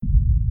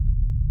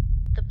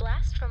The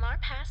Blast from Our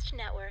Past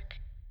Network.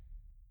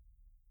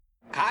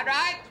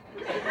 Cartwright!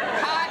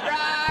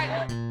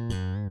 Cartwright!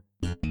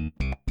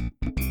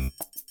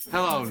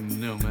 Hello,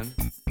 Newman.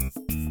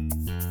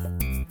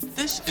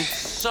 This is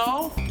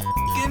so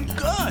f***ing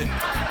good!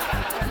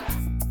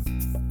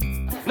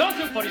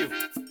 Nothing for you!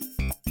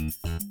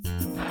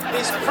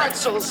 These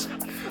pretzels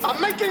are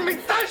making me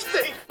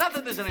thirsty! Not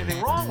that there's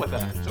anything wrong with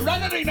that.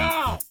 Serenity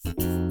now!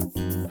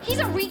 He's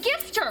a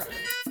regifter!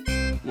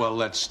 Well,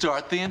 let's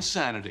start the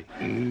insanity.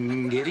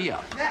 Giddy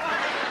up.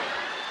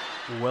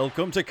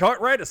 Welcome to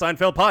Cartwright, a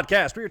Seinfeld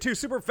podcast. We are two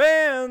super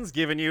fans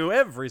giving you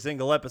every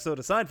single episode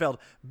of Seinfeld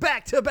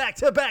back to back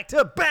to back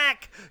to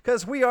back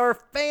because we are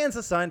fans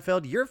of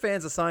Seinfeld. You're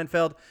fans of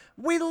Seinfeld.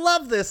 We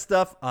love this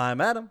stuff.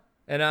 I'm Adam.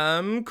 And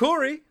I'm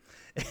Corey.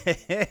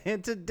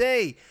 And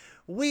today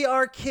we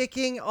are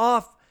kicking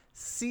off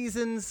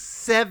season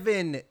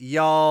 7,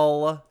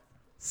 y'all.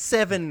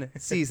 7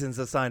 seasons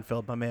of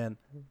Seinfeld, my man.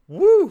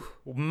 Woo!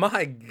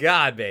 My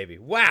God, baby.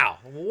 Wow,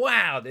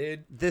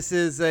 dude. This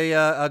is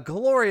a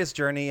glorious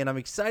journey, and I'm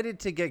excited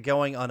to get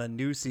going on a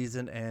new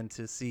season and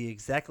to see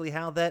exactly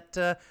how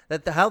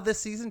how this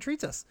season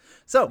treats us.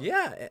 So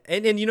Yeah,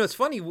 and you know, it's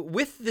funny.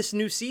 With this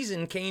new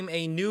season came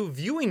a new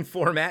viewing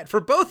format for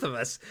both of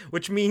us,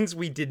 which means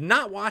we did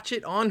not watch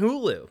it on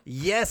Hulu.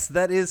 yes,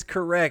 that is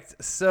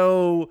correct.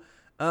 So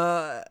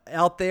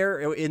out there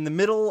in the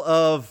middle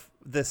of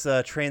this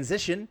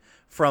transition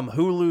from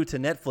Hulu to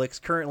Netflix,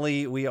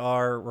 currently we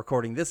are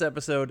recording this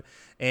episode,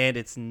 and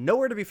it's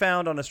nowhere to be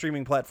found on a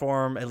streaming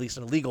platform, at least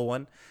a legal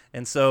one.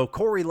 And so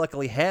Corey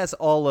luckily has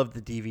all of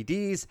the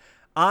DVDs.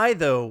 I,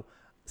 though,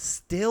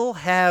 still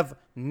have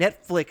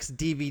Netflix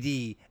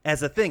DVD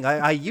as a thing.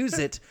 I use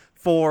it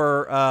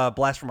for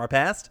Blast from Our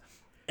Past,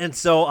 and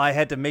so I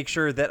had to make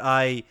sure that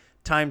I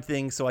timed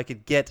things so I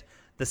could get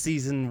the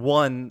season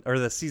 1 or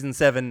the season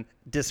 7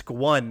 disc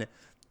 1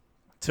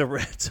 so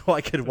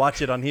I could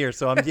watch it on here.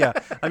 So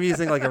I'm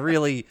using like a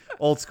really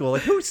old school,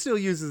 like, who still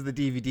uses the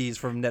DVDs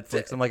from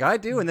Netflix? I'm like, I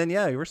do. And then,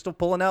 we're still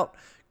pulling out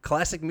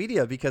classic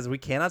media because we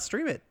cannot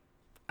stream it.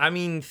 I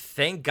mean,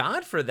 thank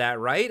God for that,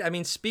 right? I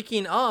mean,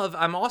 speaking of,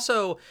 I'm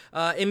also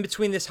in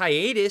between this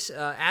hiatus.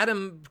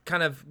 Adam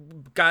kind of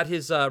got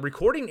his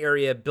recording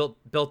area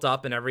built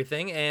up and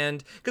everything,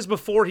 and because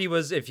before he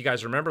was, if you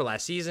guys remember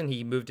last season,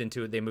 they moved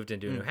into a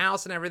new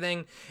house and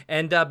everything,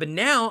 and but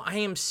now I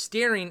am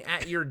staring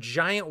at your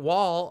giant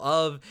wall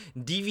of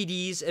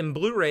DVDs and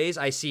Blu-rays.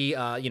 I see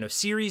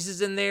series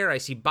is in there, I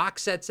see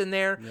box sets in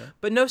there,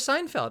 but no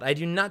Seinfeld. I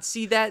do not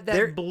see that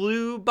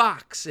blue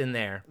box in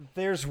there.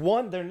 There's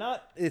one. They're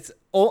not.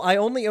 I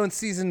only own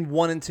season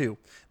 1 and 2.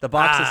 The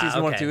box of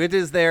season 1 and 2. It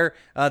is there.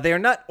 They are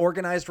not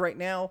organized right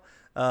now,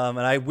 and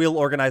I will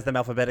organize them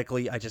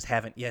alphabetically. I just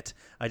haven't yet.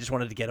 I just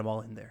wanted to get them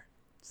all in there.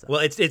 So. Well,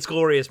 it's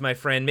glorious, my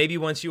friend. Maybe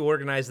once you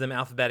organize them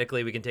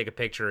alphabetically, we can take a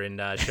picture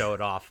and show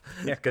it off,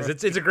 because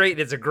it's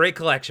a great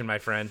collection, my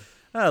friend.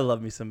 I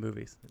love me some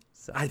movies.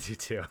 So. I do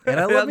too. And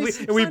I love me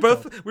some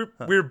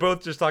Seinfeld. we were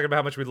both just talking about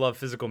how much we love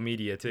physical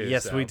media too.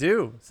 Yes, we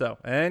do. So,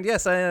 and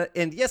yes, I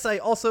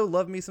also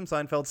love me some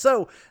Seinfeld.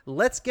 So,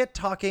 let's get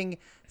talking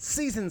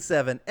season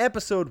 7,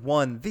 episode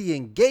 1, The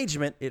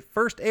Engagement. It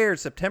first aired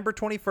September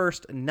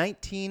 21st,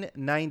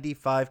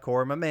 1995.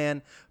 Corey, my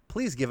man,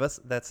 please give us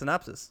that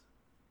synopsis.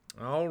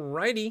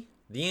 Alrighty.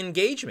 The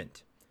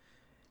Engagement.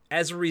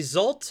 As a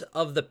result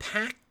of the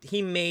pact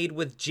he made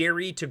with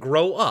Jerry to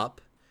grow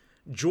up,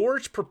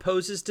 George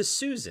proposes to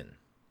Susan.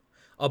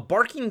 A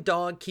barking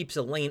dog keeps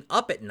Elaine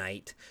up at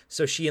night,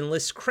 so she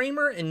enlists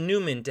Kramer and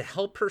Newman to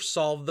help her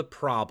solve the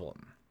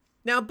problem.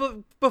 Now,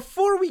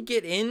 before we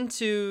get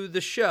into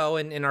the show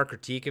and our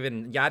critique of it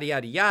and yada,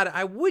 yada, yada,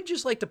 I would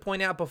just like to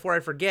point out before I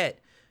forget,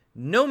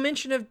 no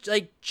mention of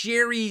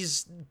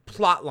Jerry's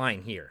plot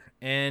line here.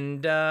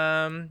 And,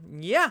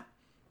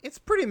 It's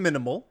pretty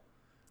minimal.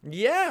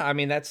 Yeah, I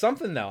mean, that's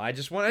something, though. I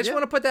just want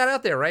to put that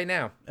out there right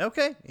now.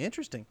 Okay,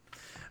 interesting.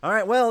 All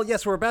right, well,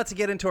 yes, we're about to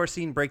get into our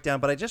scene breakdown,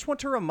 but I just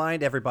want to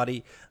remind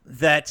everybody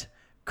that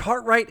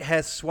Cartwright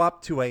has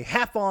swapped to a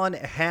half-on,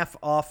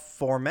 half-off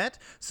format.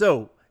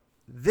 So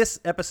this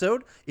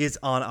episode is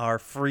on our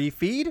free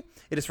feed.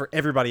 It is for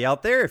everybody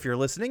out there if you're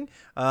listening.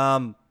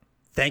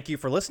 Thank you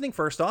for listening,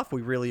 first off.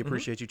 We really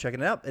appreciate you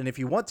checking it out. And if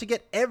you want to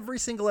get every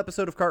single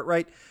episode of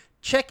Cartwright,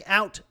 check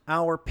out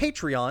our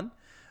Patreon,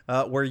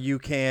 where you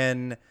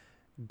can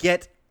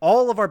get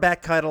all of our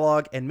back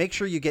catalog and make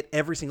sure you get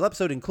every single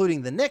episode,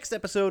 including the next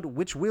episode,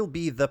 which will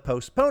be the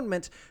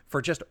postponement,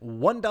 for just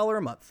 $1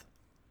 a month.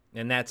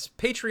 And that's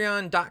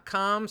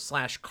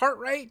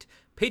patreon.com/Cartwright,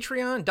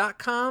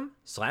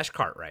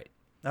 patreon.com/Cartwright.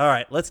 All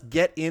right, let's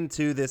get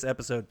into this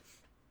episode.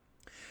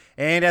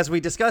 And as we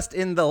discussed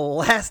in the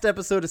last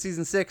episode of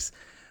season 6,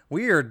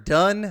 we are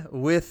done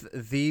with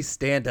the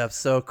stand-ups.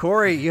 So,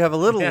 Corey, you have a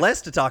little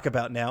less to talk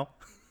about now.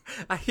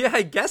 Yeah,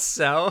 I guess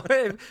so.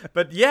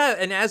 But yeah,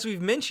 and as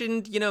we've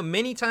mentioned,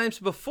 many times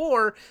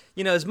before,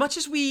 as much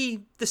as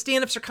the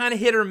stand-ups are kind of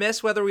hit or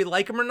miss, whether we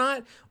like them or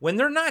not, when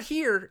they're not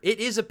here, it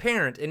is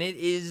apparent, and it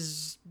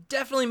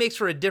definitely makes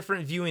for a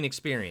different viewing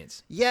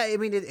experience. Yeah, I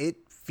mean, it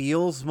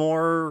feels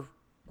more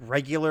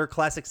regular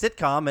classic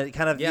sitcom, and it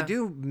kind of you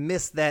do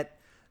miss that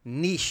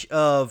niche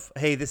of,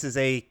 hey, this is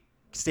a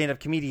stand-up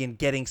comedian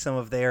getting some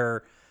of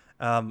their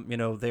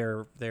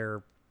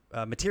their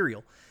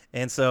material.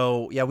 And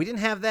so we didn't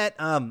have that.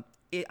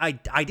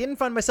 I didn't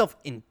find myself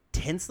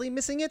intensely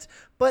missing it,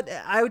 but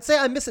I would say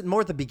I miss it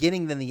more at the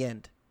beginning than the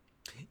end.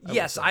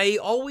 Yes, I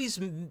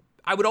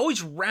would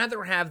always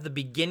rather have the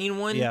beginning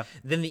one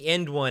than the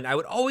end one. I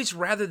would always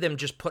rather them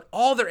just put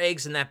all their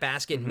eggs in that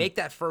basket and make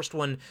that first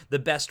one the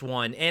best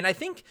one. And I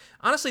think,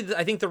 honestly,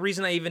 the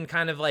reason I even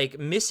kind of like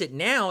miss it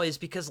now is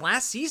because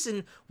last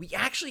season we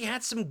actually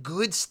had some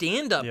good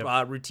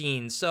stand-up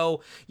routines.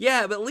 So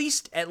yeah, but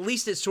at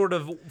least it sort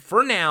of,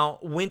 for now,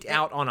 went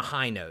out on a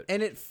high note.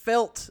 And it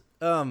felt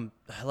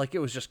like it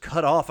was just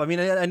cut off. I mean,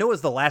 I know it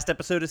was the last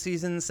episode of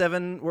season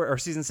 7 or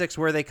season 6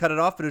 where they cut it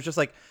off, but it was just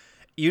like,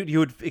 you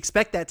would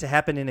expect that to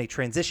happen in a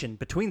transition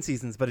between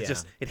seasons, but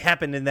it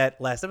happened in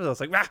that last episode. It's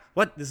like,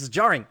 what? This is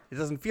jarring. It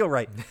doesn't feel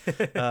right.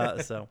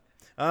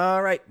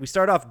 All right. We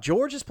start off.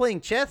 George is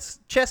playing chess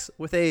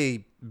with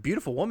a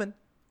beautiful woman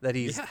that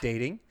he's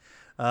dating.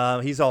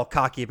 He's all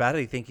cocky about it.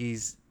 He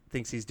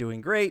thinks he's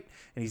doing great,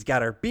 and he's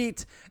got her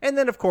beat. And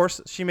then, of course,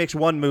 she makes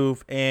one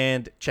move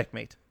and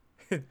checkmate.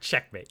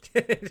 Checkmate.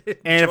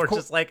 And George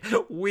is like,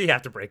 we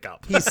have to break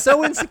up. He's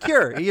so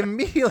insecure. He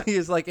immediately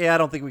is like, I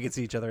don't think we can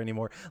see each other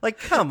anymore. Like,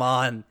 come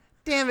on.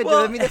 Damn it.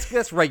 Well, I mean,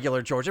 that's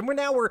regular George. And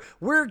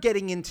we're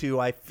getting into,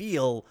 I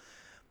feel,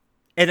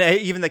 and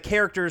even the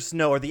characters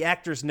know, or the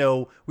actors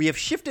know, we have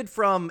shifted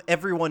from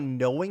everyone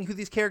knowing who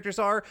these characters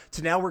are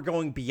to now we're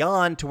going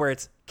beyond to where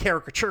it's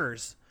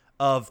caricatures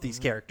of these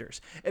characters.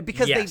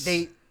 Because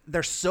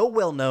they're so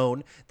well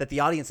known that the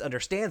audience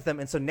understands them.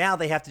 And so now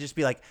they have to just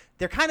be like,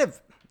 they're kind of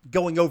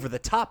going over the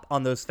top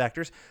on those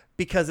factors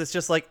because it's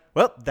just like,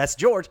 well, that's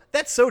George.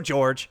 That's so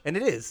George. And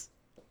it is.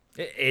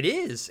 It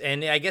is,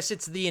 and I guess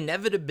it's the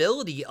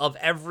inevitability of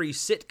every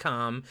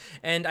sitcom,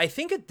 and I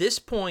think at this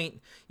point,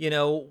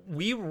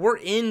 we were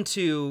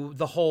into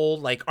the whole,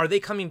 like, are they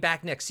coming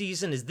back next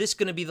season? Is this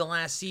going to be the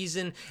last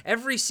season?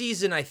 Every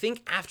season, I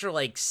think after,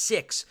 like,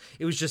 6,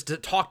 it was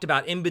just talked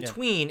about in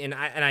between, and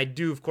I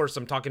do, of course,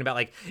 I'm talking about,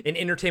 like, in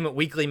Entertainment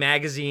Weekly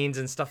magazines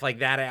and stuff like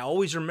that. I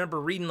always remember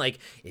reading, like,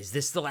 is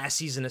this the last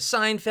season of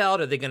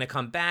Seinfeld? Are they going to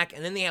come back?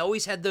 And then they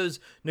always had those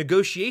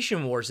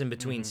negotiation wars in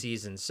between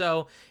seasons,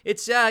 so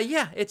it's,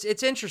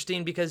 it's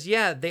interesting because,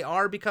 they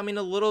are becoming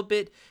a little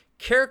bit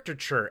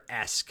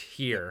caricature-esque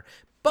here.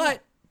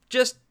 But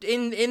just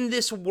in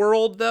this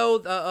world,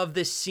 though, of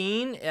this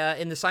scene,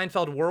 in the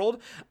Seinfeld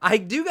world, I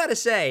do got to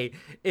say,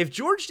 if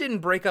George didn't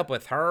break up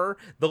with her,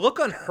 the look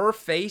on her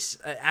face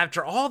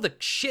after all the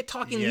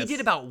shit-talking he did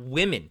about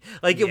women,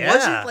 like, it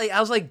wasn't like, I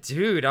was like,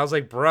 dude,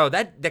 bro,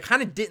 that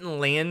kind of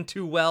didn't land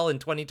too well in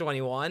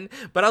 2021.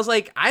 But I was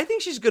like, I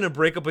think she's going to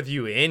break up with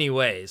you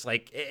anyways.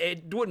 Like,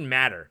 it wouldn't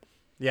matter.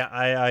 Yeah,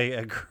 I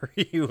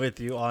agree with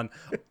you on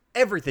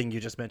everything you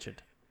just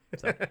mentioned.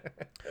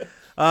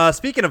 So.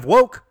 Speaking of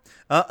woke,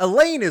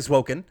 Elaine is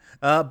woken,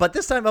 but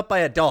this time up by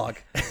a dog.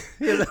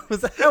 How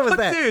was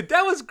that? Dude,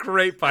 that was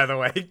great, by the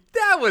way.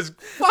 That was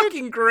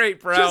fucking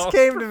great, bro. It just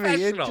came to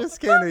me. It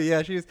just came to me.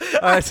 Yeah, she's.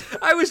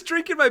 I was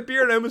drinking my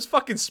beer and I almost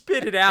fucking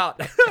spit it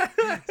out.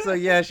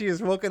 So, she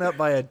is woken up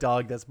by a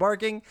dog that's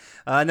barking.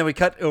 And then we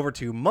cut over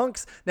to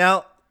Monks.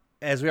 Now,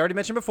 as we already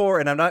mentioned before,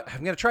 and I'm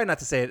going to try not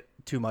to say it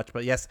too much,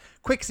 but yes,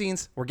 quick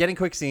scenes. We're getting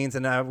quick scenes,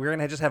 and we're going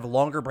to just have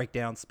longer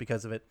breakdowns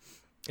because of it.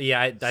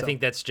 Yeah, I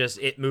think that's just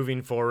it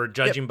moving forward,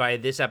 judging by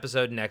this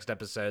episode and next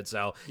episode.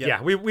 So,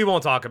 we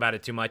won't talk about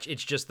it too much.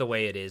 It's just the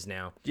way it is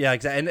now. Yeah,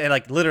 exactly. And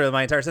like literally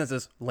my entire sentence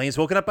is, Lane's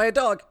woken up by a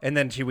dog. And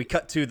then we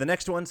cut to the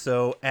next one.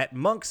 So at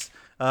Monk's,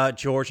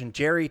 George and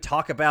Jerry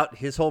talk about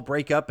his whole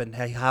breakup and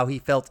how he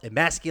felt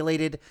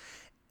emasculated.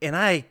 And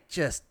I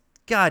just,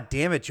 God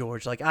damn it,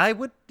 George. Like, I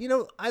would,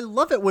 I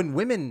love it when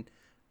women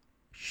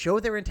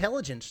show their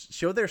intelligence,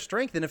 show their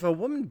strength. And if a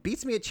woman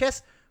beats me at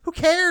chess, who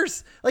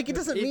cares? Like, it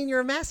doesn't mean you're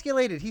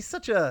emasculated. He's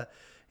such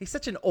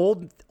an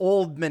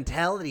old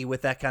mentality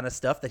with that kind of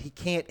stuff that he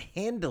can't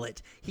handle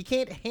it. He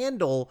can't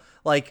handle,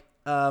 like,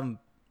 he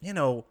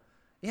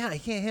can't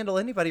handle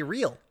anybody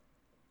real.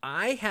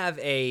 I have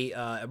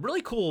a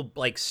really cool,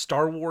 like,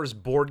 Star Wars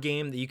board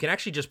game that you can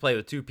actually just play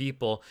with 2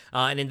 people.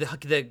 And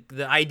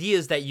the idea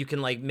is that you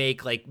can, like,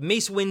 make, like,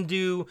 Mace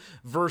Windu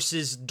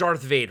versus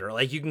Darth Vader.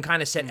 Like, you can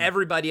kind of set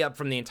everybody up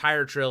from the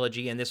entire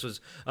trilogy. And this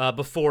was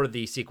before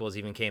the sequels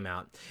even came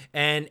out.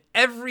 And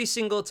every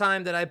single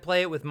time that I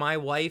play it with my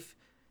wife,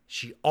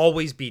 she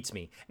always beats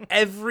me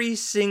every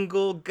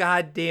single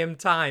goddamn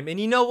time. And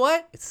you know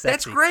what? It's sexy.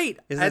 That's great.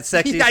 Isn't it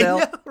sexy? I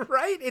know,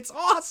 right? It's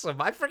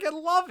awesome. I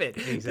freaking love it.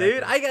 Exactly.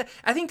 Dude,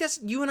 I think that's,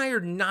 you and I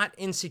are not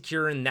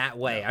insecure in that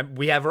way. No.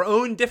 We have our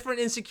own different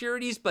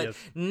insecurities, but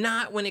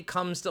not when it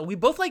comes to, we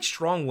both like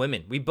strong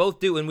women. We both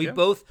do. And we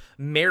both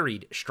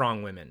married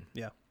strong women.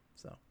 Yeah.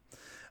 So,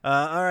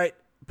 all right.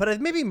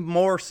 But maybe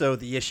more so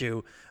the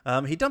issue,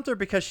 he dumped her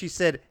because she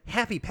said,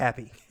 happy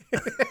pappy.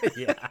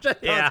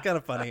 It's kind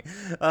of funny,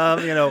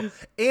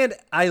 and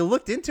I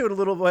looked into it a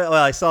little bit. Well,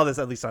 I saw this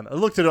I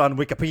looked at it on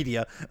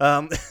Wikipedia.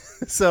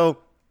 So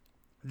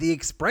The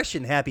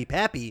expression "Happy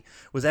Pappy"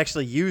 was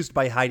actually used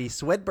by Heidi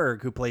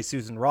Swedberg, who plays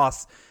Susan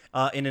Ross,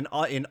 in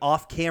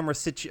off-camera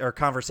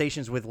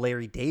conversations with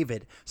Larry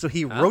David. So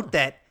he wrote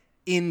that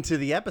into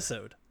the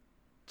episode.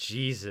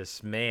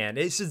 Jesus, man.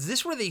 Is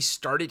this where they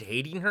started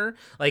hating her?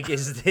 Like,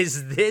 is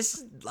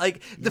this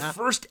like the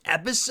first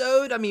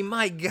episode? I mean,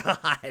 my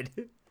God.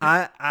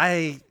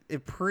 I am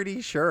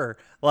pretty sure.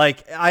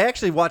 Like, I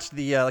actually watched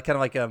the kind of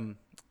like a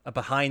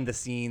behind the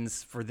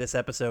scenes for this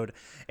episode,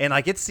 and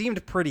like it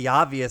seemed pretty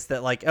obvious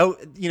that like, oh,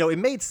 you know, it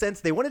made sense.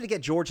 They wanted to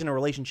get George in a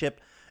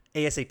relationship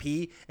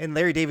ASAP, and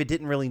Larry David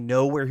didn't really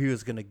know where he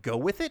was going to go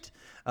with it.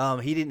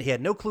 He had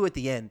no clue at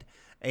the end,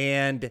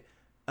 and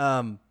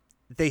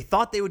they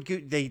thought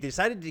they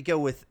decided to go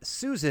with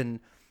Susan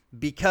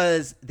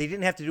because they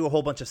didn't have to do a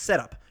whole bunch of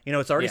setup. You know,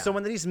 it's already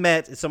someone that he's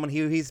met. It's someone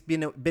who he's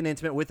been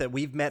intimate with that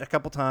we've met a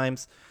couple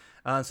times.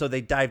 So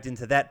they dived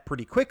into that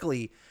pretty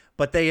quickly,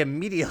 but they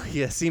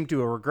immediately seemed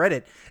to regret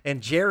it. And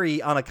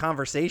Jerry, on a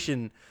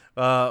conversation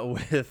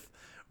with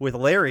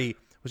Larry,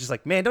 was just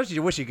like, "Man, don't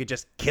you wish you could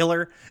just kill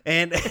her?"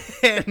 And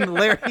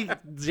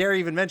Jerry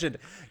even mentioned,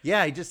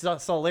 yeah, he just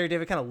saw Larry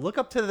David kind of look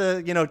up to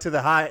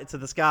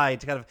the sky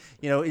to kind of,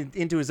 you know,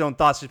 into his own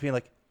thoughts, just being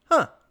like,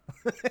 huh.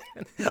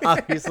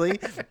 Obviously,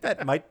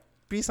 that might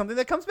be something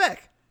that comes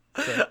back.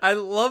 So. I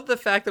love the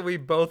fact that we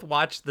both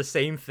watched the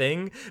same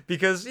thing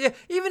because, yeah,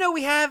 even though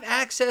we have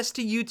access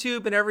to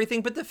YouTube and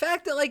everything, but the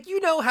fact that, like,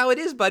 you know how it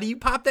is, buddy. You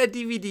pop that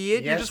DVD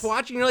in, you're just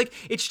watching, you're like,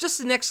 it's just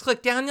the next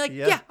click down. You're like,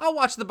 yeah, I'll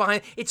watch the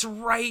behind. It's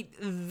right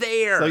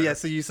there.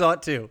 So you saw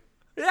it too.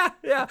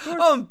 Yeah.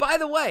 Oh, and by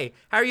the way,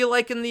 how are you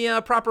liking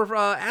the proper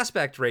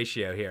aspect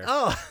ratio here?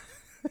 Oh,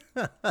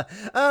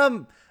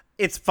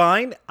 it's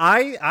fine.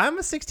 I'm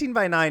a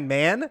 16:9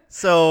 man,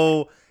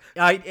 so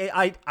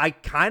I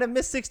kind of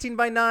miss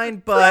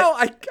 16:9, but bro,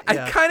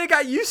 I kind of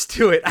got used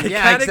to it. I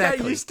kind of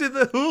got used to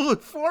the Hulu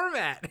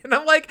format, and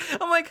I'm like,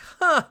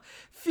 huh,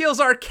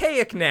 feels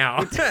archaic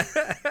now.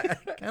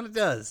 Kind of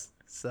does.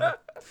 So,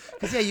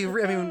 because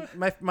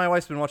my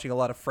wife's been watching a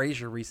lot of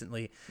Frasier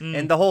recently,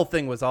 and the whole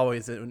thing was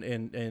always in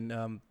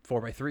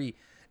 4:3,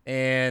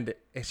 and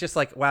it's just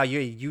like, wow,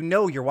 you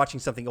know you're watching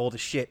something old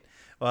as shit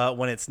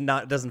when it's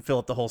not doesn't fill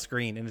up the whole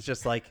screen, and it's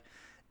just like.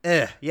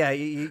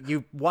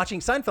 You watching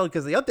Seinfeld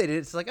because they updated it.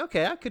 It's like,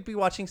 okay, I could be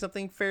watching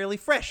something fairly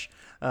fresh.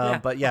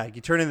 But yeah,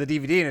 you turn in the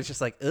DVD and it's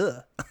just like,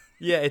 ugh.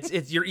 Yeah,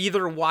 it's you're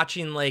either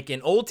watching like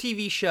an old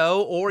TV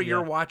show or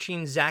you're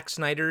watching Zack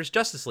Snyder's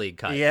Justice League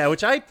cut. Yeah,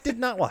 which I did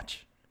not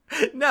watch.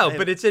 No,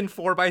 but it's in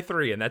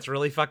 4:3, and that's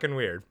really fucking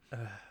weird.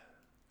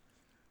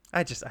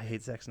 I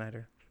hate Zack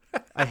Snyder.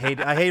 I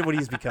hate what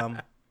he's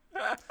become.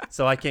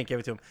 So I can't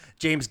give it to him.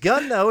 James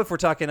Gunn, though, if we're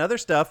talking other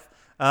stuff.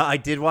 I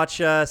did watch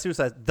The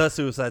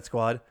Suicide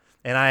Squad,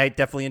 and I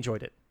definitely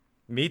enjoyed it.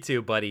 Me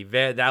too, buddy.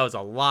 That was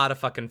a lot of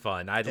fucking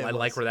fun. I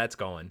like where that's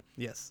going.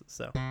 Yes,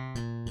 so.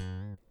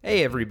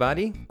 Hey,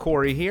 everybody.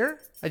 Corey here.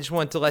 I just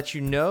wanted to let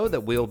you know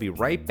that we'll be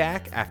right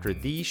back after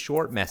these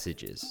short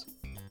messages.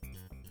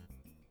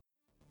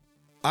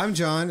 I'm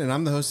John, and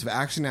I'm the host of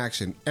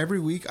Action.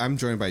 Every week, I'm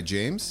joined by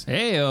James.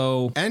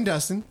 Heyo. And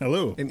Dustin.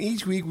 Hello. And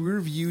each week, we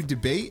review,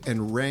 debate,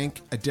 and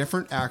rank a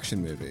different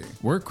action movie.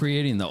 We're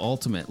creating the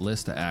ultimate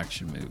list of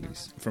action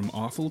movies. From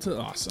awful to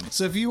awesome.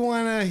 So if you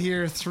want to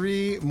hear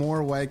 3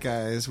 more white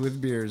guys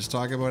with beards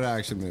talk about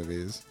action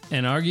movies.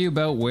 And argue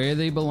about where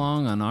they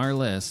belong on our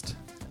list.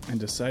 And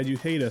decide you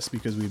hate us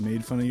because we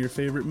made fun of your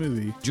favorite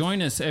movie.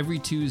 Join us every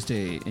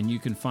Tuesday, and you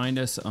can find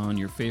us on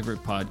your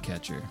favorite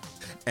podcatcher.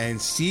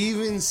 And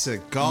Steven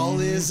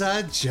Seagal is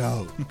a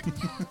joke.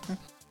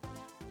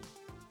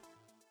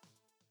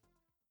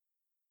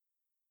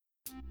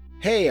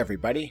 Hey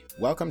everybody,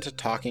 welcome to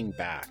Talking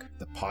Back,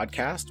 the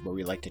podcast where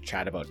we like to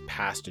chat about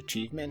past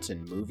achievements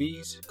in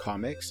movies,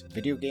 comics,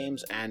 video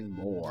games, and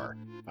more.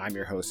 I'm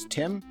your host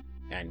Tim,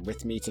 and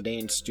with me today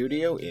in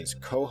studio is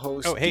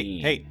co-host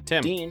Dean. Hey,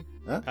 Tim. Dean,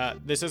 huh?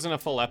 This isn't a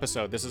full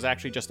episode. This is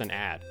actually just an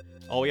ad.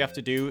 All we have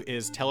to do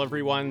is tell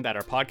everyone that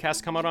our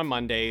podcasts come out on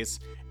Mondays,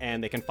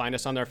 and they can find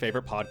us on their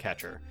favorite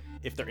podcatcher.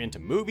 If they're into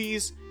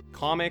movies,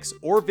 comics,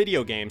 or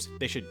video games,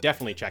 they should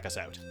definitely check us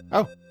out.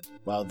 Oh,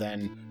 well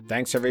then,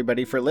 thanks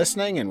everybody for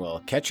listening, and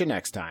we'll catch you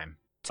next time.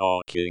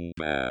 Talking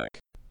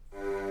Back.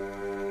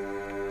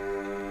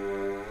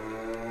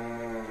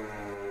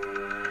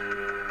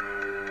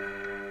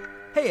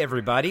 Hey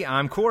everybody,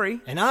 I'm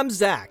Corey. And I'm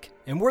Zach,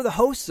 and we're the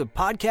hosts of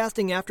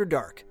Podcasting After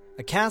Dark,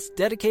 a cast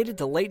dedicated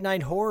to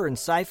late-night horror and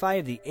sci-fi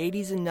of the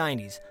 80s and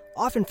 90s,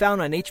 often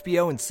found on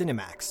HBO and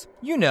Cinemax.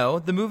 You know,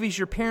 the movies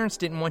your parents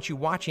didn't want you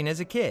watching as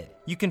a kid.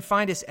 You can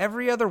find us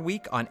every other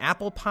week on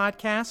Apple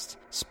Podcasts,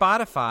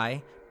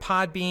 Spotify,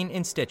 Podbean,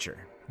 and Stitcher.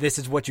 This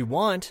is what you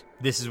want.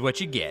 This is what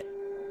you get.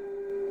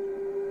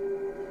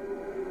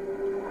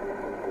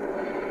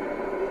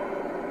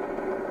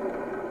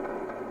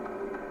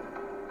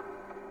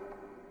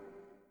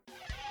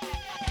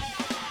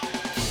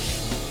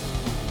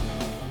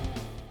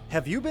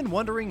 Have you been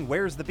wondering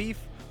where's the beef?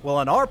 Well,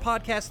 on our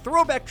podcast,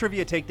 Throwback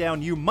Trivia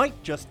Takedown, you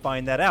might just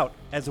find that out,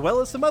 as well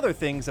as some other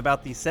things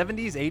about the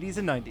 70s, 80s,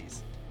 and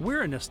 90s.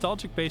 We're a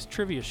nostalgic-based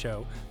trivia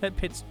show that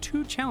pits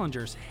two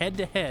challengers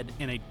head-to-head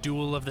in a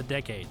duel of the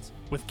decades,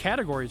 with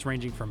categories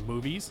ranging from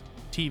movies,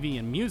 TV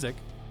and music,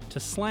 to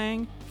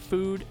slang,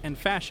 food, and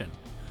fashion.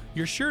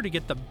 You're sure to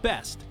get the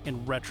best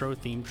in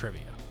retro-themed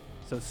trivia.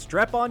 So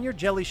strap on your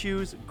jelly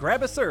shoes,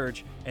 grab a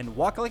Surge, and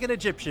walk like an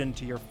Egyptian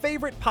to your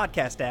favorite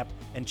podcast app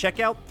and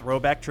check out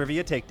Throwback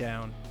Trivia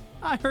Takedown.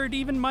 I heard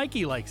even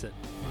Mikey likes it.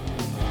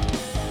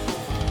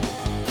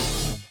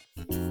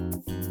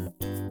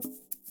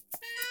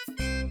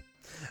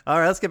 All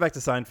right, let's get back to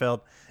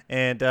Seinfeld.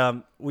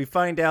 And we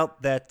find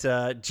out that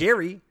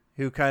Jerry,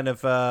 who kind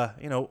of,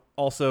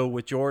 also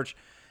with George,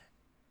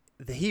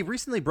 he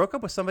recently broke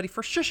up with somebody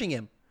for shushing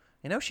him.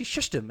 She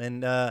shushed him,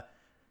 and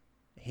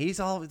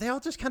they all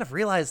just kind of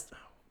realized,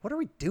 what are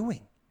we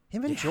doing?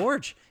 Him and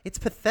George, it's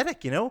pathetic,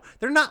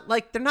 They're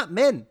not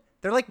men.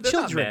 They're like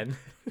children.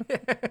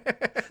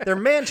 They're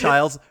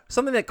man-childs,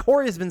 something that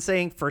Corey has been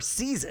saying for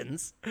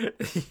seasons.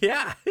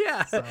 Yeah.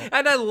 So.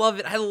 And I love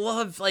it. I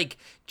love,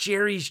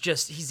 Jerry's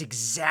he's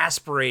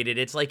exasperated.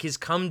 It's like his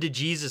come to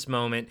Jesus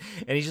moment.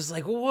 And he's just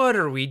like, what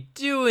are we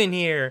doing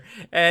here?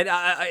 And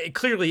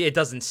clearly it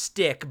doesn't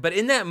stick. But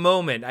in that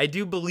moment, I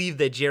do believe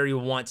that Jerry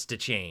wants to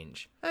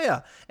change. Oh,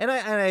 yeah. And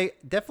I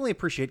definitely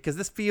appreciate, because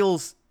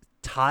this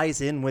ties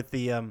in with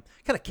the kind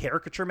of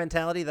caricature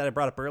mentality that I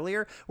brought up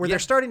earlier, where they're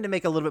starting to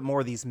make a little bit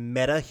more of these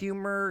meta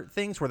humor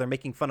things where they're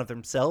making fun of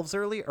themselves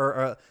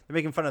they're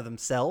making fun of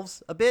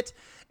themselves a bit.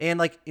 And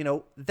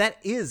that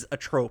is a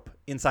trope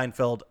in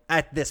Seinfeld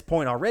at this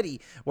point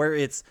already, where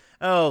it's,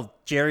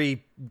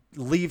 Jerry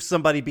leaves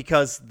somebody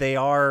because they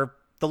are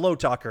the low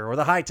talker or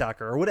the high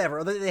talker or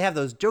whatever. They have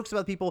those jokes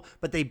about people,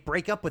 but they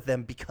break up with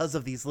them because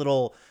of these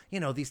little,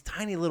 these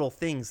tiny little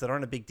things that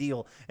aren't a big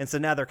deal. And so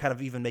now they're kind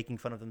of even making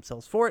fun of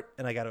themselves for it.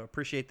 And I got to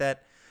appreciate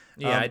that.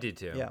 Yeah, I do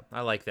too. Yeah,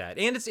 I like that.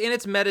 And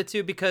it's meta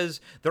too,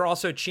 because they're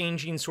also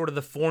changing sort of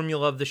the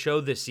formula of the show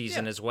this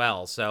season as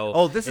well.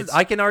 So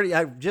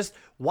I just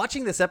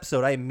watching this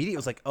episode, I immediately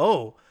was like,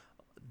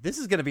 this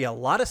is going to be a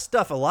lot of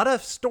stuff. A lot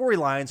of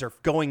storylines are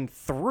going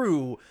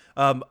through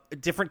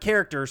different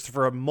characters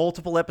for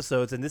multiple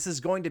episodes, and this is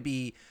going to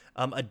be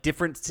a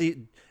different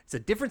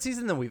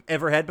season than we've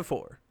ever had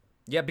before.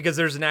 Yeah, because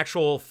there's an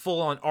actual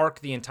full-on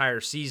arc the entire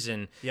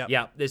season. Yep.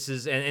 Yeah, this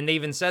is, and they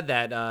even said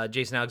that,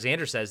 Jason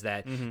Alexander says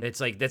that. Mm-hmm. It's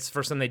like, that's the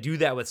first time they do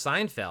that with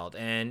Seinfeld,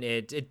 and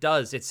it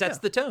does. It sets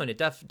the tone. It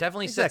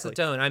definitely sets the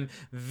tone. I'm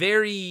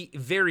very,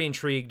 very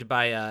intrigued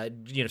by,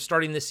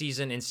 starting the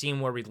season and seeing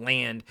where we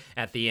land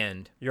at the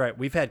end. You're right.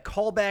 We've had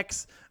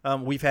callbacks.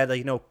 We've had,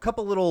 a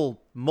couple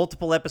little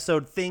multiple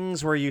episode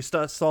things where you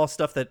saw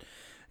stuff that,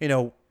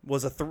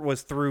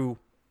 was through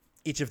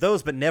each of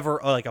those, but never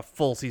a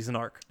full season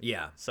arc.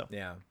 Yeah. So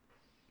yeah.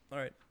 All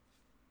right.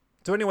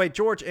 So anyway,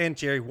 George and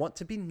Jerry want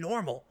to be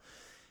normal,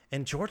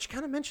 and George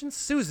kind of mentions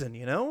Susan.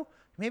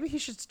 Maybe he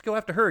should go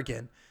after her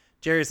again.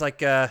 Jerry's like,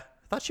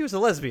 thought she was a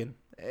lesbian.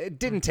 It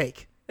didn't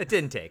take.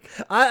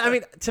 I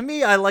mean, to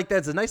me, I like that.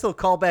 It's a nice little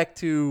callback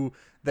to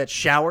that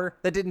shower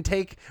that didn't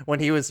take when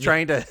he was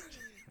trying to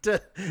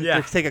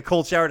take a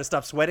cold shower to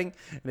stop sweating,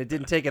 and it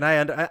didn't take. And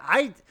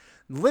I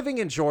living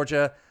in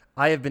Georgia,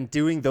 I have been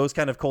doing those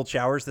kind of cold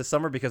showers this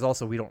summer, because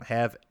also we don't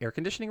have air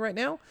conditioning right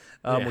now,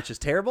 which is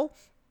terrible.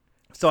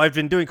 So I've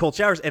been doing cold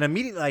showers, and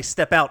immediately I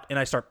step out and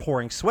I start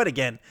pouring sweat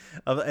again.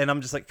 And I'm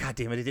just like, God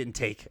damn it, it didn't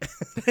take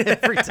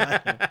every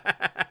time.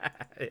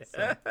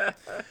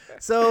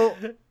 So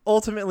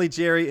ultimately,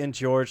 Jerry and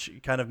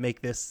George kind of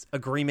make this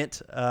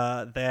agreement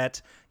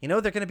that,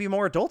 they're going to be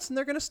more adults, and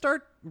they're going to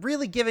start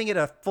really giving it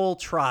a full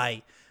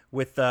try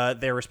with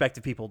their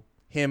respective people.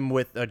 Him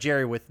with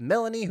Jerry with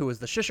Melanie, who is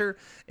the shusher,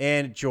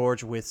 and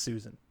George with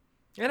Susan.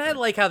 And I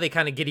like how they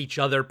kind of get each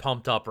other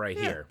pumped up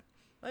here.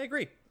 I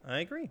agree.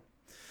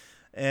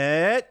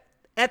 At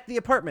the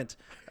apartment,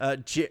 I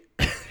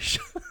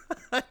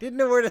didn't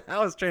know where I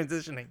was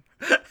transitioning.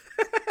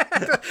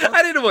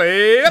 I didn't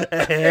wait.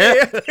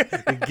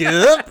 Get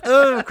up.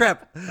 Oh,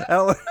 crap.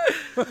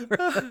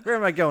 Where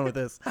am I going with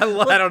this? I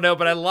don't know,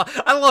 but I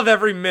love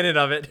every minute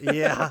of it.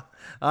 Yeah.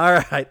 All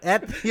right.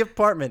 At the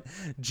apartment,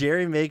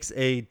 Jerry makes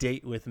a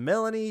date with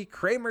Melanie.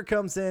 Kramer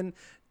comes in,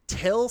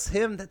 tells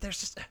him that there's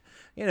just,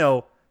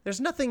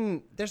 there's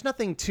nothing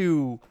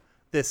to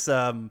this,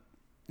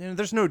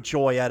 there's no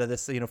joy out of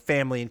this,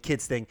 family and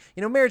kids thing.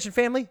 Marriage and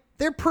family,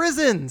 they're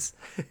prisons.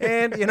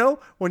 And,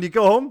 when you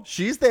go home,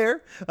 she's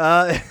there.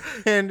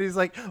 And he's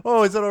like,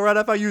 oh, is it all right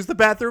if I use the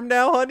bathroom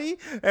now, honey?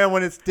 And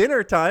when it's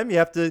dinner time, you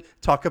have to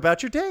talk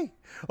about your day.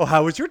 Oh,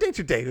 how was your day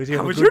today?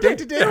 How was your day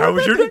today? How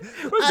was your day?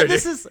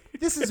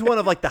 This is one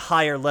of the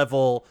higher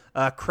level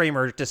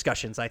Kramer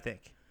discussions, I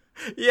think.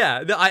 Yeah,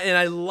 and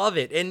I love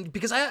it. And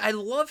because I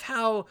love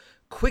how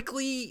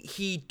quickly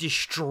he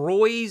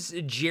destroys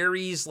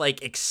Jerry's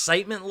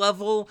excitement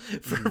level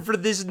for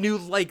this new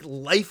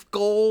life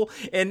goal,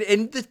 and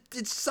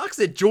it sucks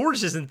that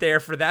George isn't there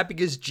for that,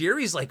 because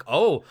Jerry's like,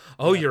 oh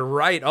you're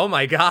right, oh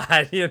my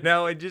god,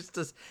 it just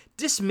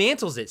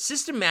dismantles it,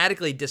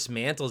 systematically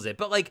dismantles it.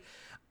 But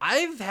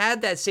I've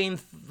had that same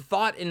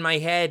thought in my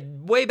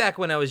head way back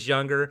when I was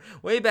younger,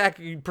 way back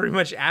pretty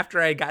much after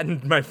I had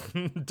gotten my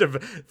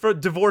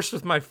divorced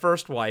with my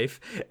first wife.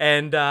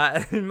 And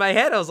in my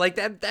head, I was like,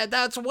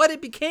 that's what it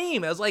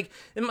became. I was like,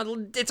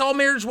 it's all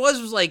marriage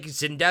was like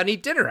sitting down and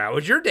eat dinner. How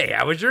was your day?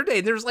 How was your day?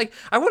 And there's like,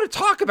 I want to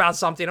talk about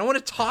something. I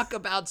want to talk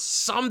about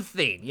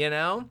something, you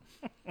know?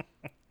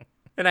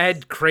 And I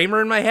had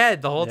Kramer in my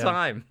head the whole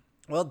time.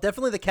 Well,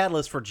 definitely the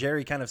catalyst for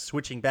Jerry kind of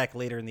switching back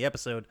later in the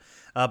episode.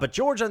 But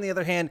George, on the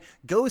other hand,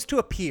 goes to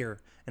a pier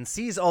and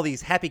sees all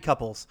these happy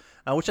couples,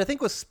 which I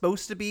think was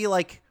supposed to be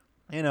like,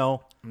 you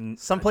know,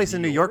 someplace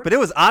in New York, but it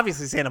was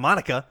obviously Santa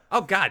Monica.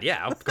 Oh, God,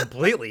 yeah,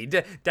 completely.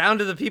 Down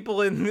to the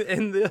people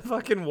in the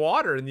fucking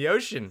water, in the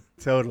ocean.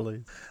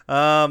 Totally.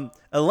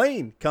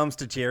 Elaine comes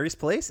to Jerry's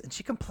place, and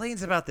she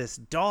complains about this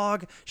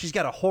dog. She's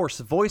got a hoarse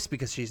voice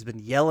because she's been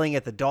yelling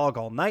at the dog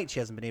all night. She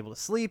hasn't been able to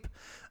sleep.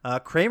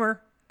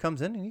 Kramer comes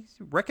in and he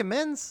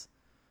recommends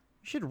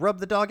you should rub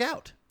the dog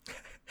out.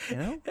 You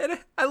know? And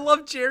I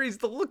love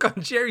the look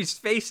on Jerry's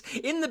face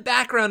in the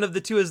background of the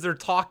two as they're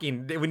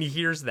talking when he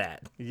hears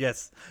that.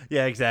 Yes.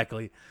 Yeah,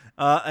 exactly.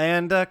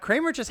 And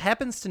Kramer just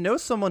happens to know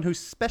someone who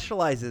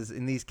specializes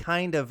in these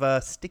kind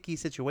of sticky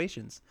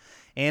situations.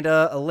 And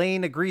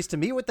Elaine agrees to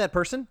meet with that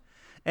person.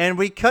 And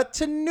we cut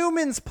to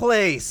Newman's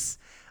place.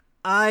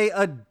 I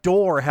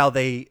adore how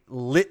they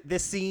lit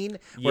this scene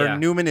where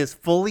Newman is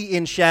fully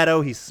in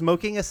shadow. He's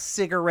smoking a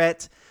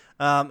cigarette,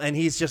 and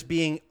he's just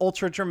being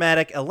ultra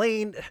dramatic.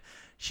 Elaine,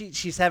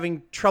 she's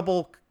having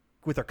trouble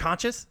with her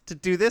conscience to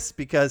do this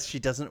because she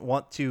doesn't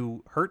want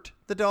to hurt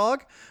the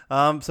dog.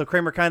 So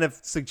Kramer kind of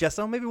suggests,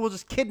 maybe we'll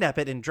just kidnap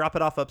it and drop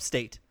it off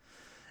upstate.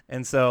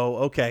 And so,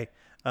 okay.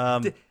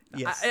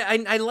 Yes.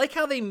 I like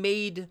how they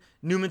made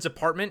Newman's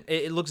apartment.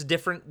 It looks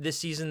different this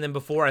season than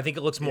before. I think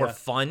it looks more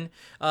fun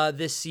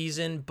this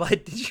season.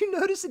 But did you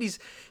notice that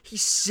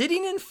he's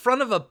sitting in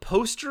front of a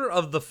poster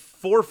of the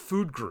 4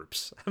 food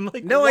groups? I'm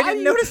like, no, I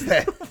didn't notice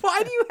that.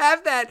 Why do you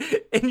have that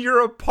in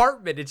your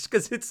apartment? It's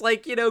because it's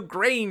like, you know,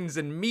 grains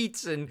and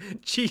meats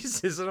and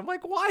cheeses. And I'm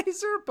like, why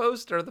is there a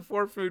poster of the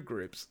 4 food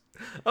groups?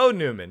 Oh,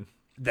 Newman.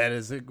 That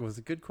was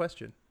a good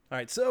question. All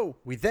right, so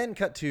we then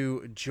cut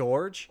to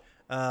George,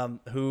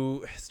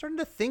 who is starting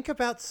to think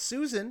about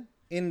Susan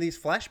in these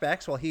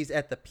flashbacks while he's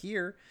at the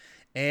pier.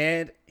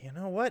 And you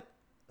know what?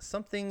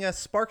 Something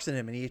sparks in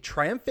him, and he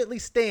triumphantly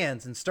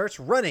stands and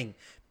starts running.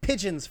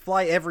 Pigeons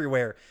fly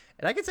everywhere.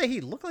 And I can say he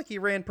looked like he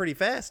ran pretty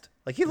fast.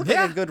 Like, he looked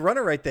like a good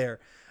runner right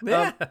there.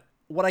 Yeah.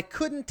 What I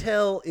couldn't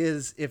tell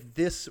is if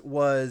this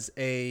was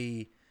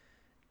a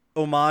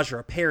homage or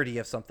a parody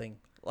of something.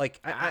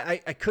 Like,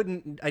 I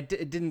couldn't, it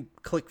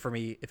didn't click for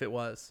me if it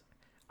was.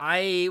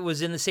 I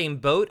was in the same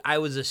boat. I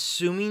was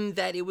assuming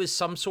that it was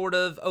some sort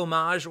of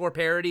homage or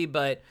parody,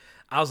 but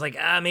I was like,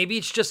 maybe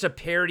it's just a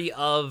parody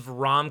of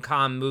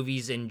rom-com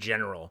movies in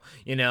general,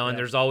 you know, and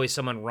there's always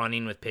someone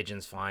running with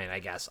pigeons flying, I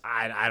guess.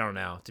 I don't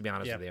know, to be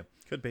honest with you.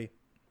 Could be.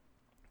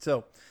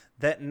 So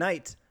that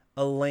night,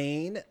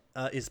 Elaine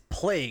is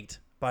plagued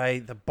by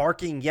the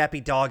barking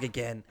yappy dog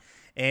again.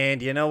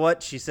 And you know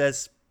what? She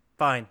says,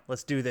 fine,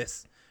 let's do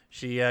this.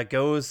 She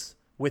goes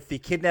with the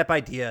kidnap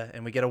idea,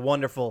 and we get a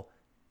wonderful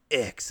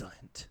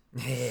excellent.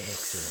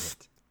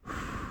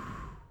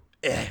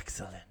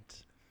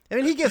 Excellent. I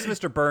mean, he gives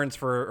Mr. Burns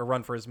for a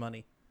run for his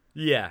money.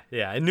 Yeah.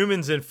 And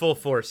Newman's in full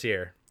force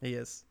here. He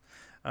is.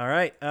 All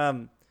right.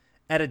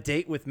 At a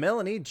date with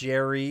Melanie,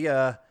 Jerry's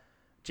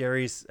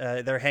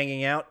they're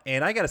hanging out,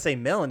 and I gotta say,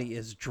 Melanie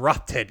is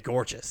drop dead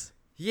gorgeous.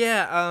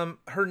 Yeah,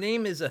 her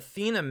name is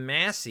Athena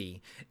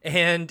Massey,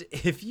 and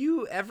if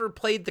you ever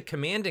played the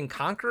Command &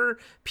 Conquer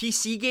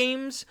PC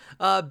games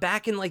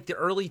back in like the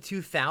early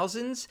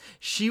 2000s,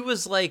 she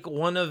was like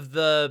one of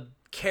the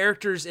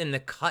characters in the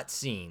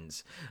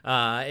cutscenes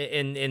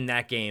in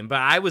that game. But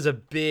I was a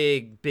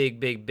big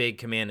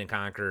Command &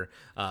 Conquer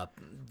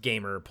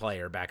gamer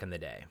player back in the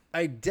day.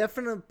 I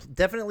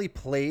definitely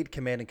played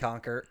Command &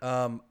 Conquer.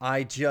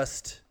 I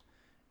just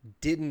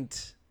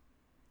didn't...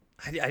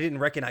 I didn't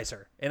recognize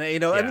her, and I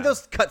mean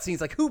those cutscenes.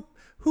 Like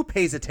who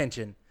pays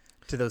attention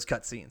to those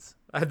cutscenes?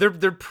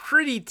 They're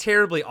pretty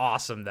terribly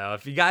awesome though.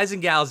 If you guys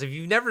and gals, if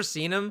you've never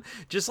seen them,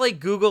 just like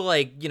Google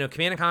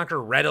Command &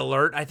 Conquer Red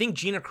Alert. I think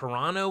Gina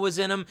Carano was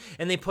in them,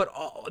 and they put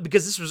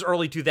because this was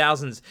early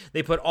 2000s.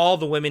 They put all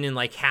the women in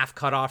like half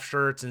cut off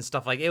shirts and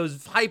stuff it was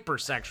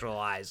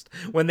hypersexualized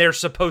when they're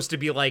supposed to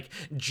be like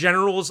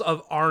generals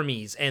of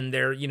armies, and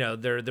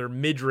their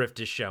midriff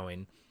is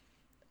showing.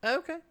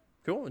 Okay.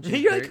 Cool.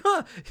 You're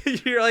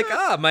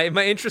like,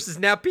 my interest is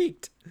now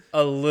piqued.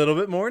 A little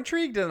bit more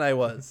intrigued than I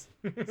was.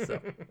 So,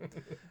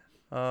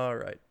 all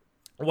right.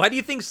 Why do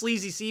you think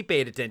Sleazy C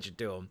paid attention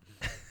to him?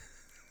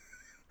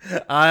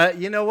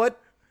 You know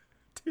what?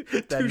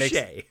 That makes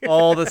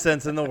all the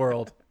sense in the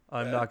world.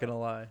 I'm not gonna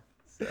lie.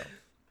 So,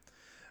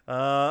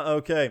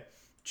 okay.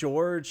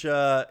 George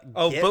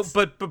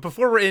but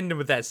before we're ending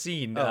with that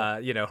scene,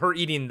 her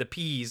eating the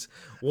peas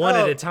one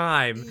at a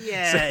time.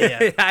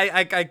 Yeah.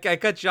 I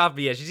cut you off,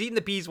 but yeah, she's eating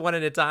the peas one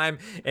at a time.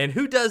 And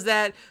who does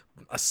that?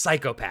 A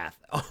psychopath.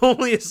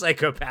 Only a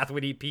psychopath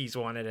would eat peas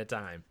one at a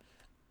time.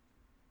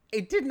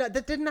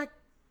 That did not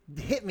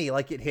hit me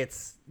like it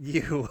hits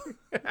you.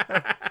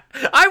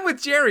 I'm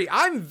with Jerry.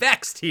 I'm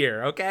vexed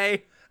here,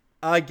 okay?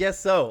 I guess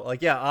so.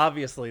 Like, yeah,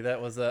 obviously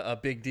that was a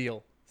big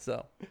deal.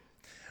 So,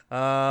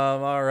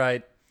 all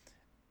right.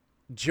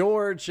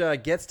 George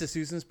gets to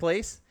Susan's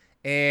place,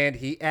 and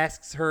he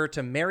asks her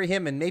to marry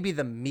him in maybe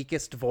the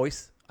meekest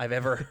voice I've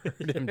ever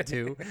heard him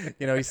do.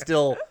 You know, he's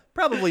still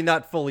probably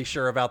not fully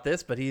sure about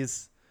this, but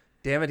he's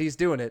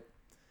doing it.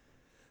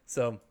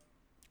 So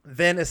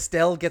then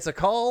Estelle gets a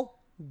call.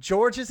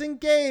 George is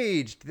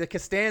engaged. The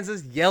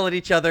Costanzas yell at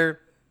each other.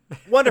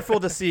 Wonderful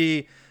to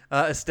see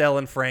Estelle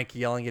and Frank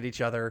yelling at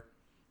each other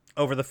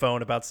over the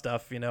phone about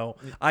stuff, you know.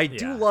 I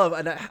do love,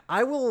 and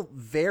I will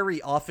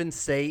very often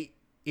say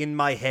in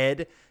my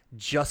head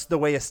just the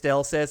way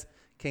Estelle says,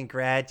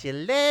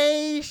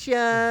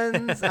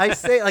 congratulations. I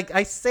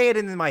say it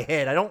in my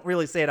head. I don't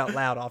really say it out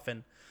loud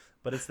often,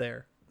 but it's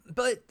there.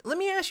 But let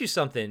me ask you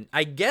something.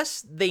 I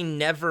guess they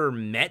never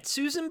met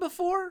Susan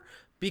before,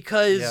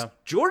 because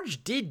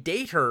George did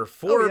date her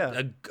for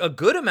a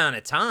good amount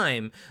of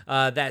time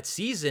that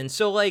season.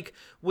 So like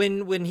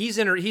when he's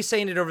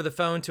saying it over the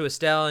phone to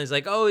Estelle, and he's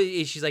like, "Oh,"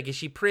 she's like, "Is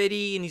she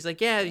pretty?" And he's like,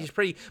 "Yeah, she's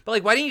pretty." But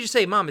like, why didn't you just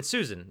say, "Mom, it's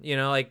Susan"? You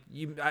know, like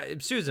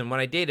Susan when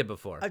I dated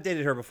before. I've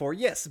dated her before,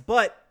 yes.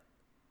 But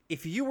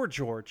if you were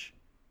George,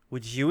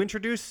 would you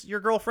introduce your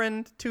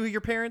girlfriend to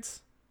your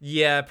parents?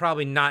 Yeah,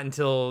 probably not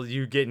until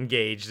you get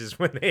engaged is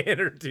when they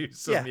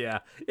introduce them.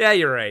 Yeah,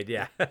 you're right.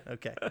 Yeah.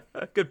 Okay.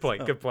 Good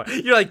point.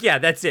 You're like, yeah,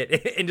 that's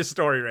it. End of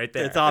story right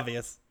there. It's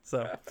obvious.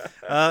 So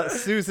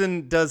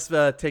Susan does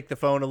take the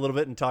phone a little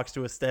bit and talks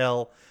to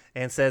Estelle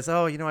and says,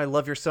 "Oh, you know, I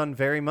love your son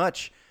very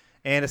much."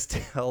 And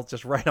Estelle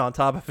just right on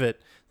top of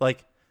it,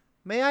 like,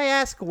 "May I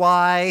ask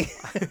why?"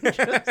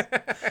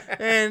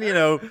 And, you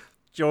know,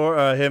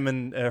 him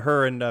and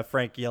her and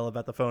Frank yell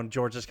about the phone.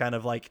 George just kind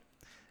of like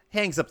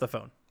hangs up the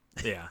phone.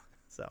 Yeah.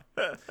 So,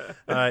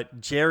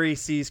 Jerry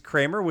sees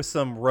Kramer with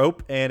some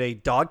rope and a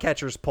dog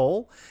catcher's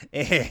pole,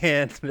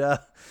 and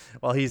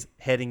while he's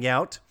heading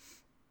out,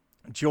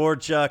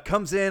 George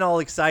comes in all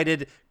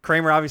excited.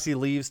 Kramer obviously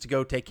leaves to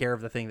go take care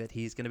of the thing that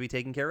he's going to be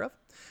taking care of,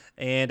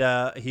 and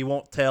he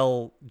won't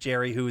tell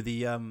Jerry who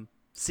the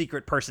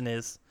secret person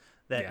is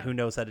who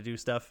knows how to do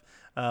stuff.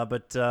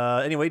 But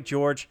anyway,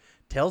 George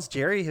tells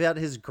Jerry about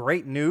his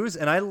great news,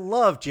 and I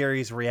love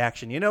Jerry's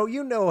reaction. You know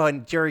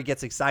when Jerry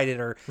gets excited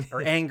or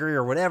angry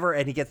or whatever,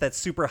 and he gets that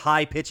super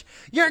high pitch,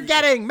 "You're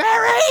getting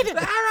married!"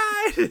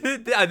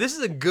 This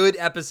is a good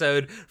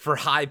episode for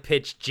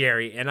high-pitched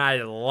Jerry, and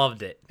I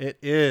loved it. It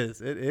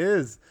is.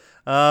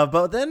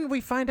 But then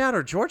we find out,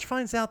 or George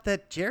finds out,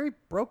 that Jerry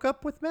broke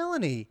up with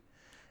Melanie.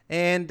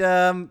 And,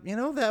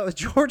 that was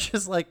George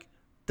is like,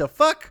 the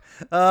fuck?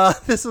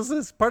 This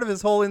was part of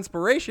his whole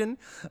inspiration,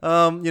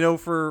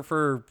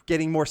 for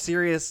getting more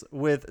serious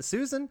with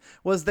Susan,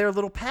 was their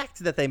little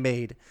pact that they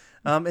made.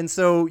 And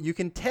so you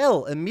can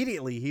tell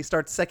immediately he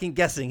starts second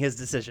guessing his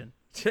decision.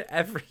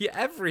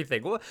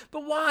 Everything. But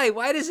why?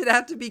 Why does it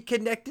have to be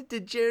connected to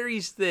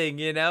Jerry's thing?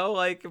 You know,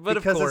 like, but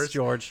because of course, it's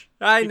George.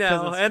 I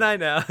know, and I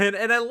know,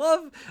 and I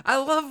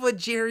love what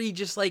Jerry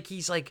just like.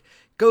 He's like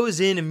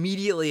goes in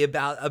immediately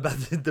about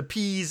the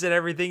peas and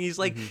everything. He's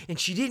like, and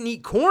she didn't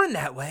eat corn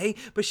that way,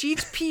 but she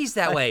eats peas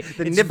that way.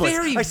 The it's niblets.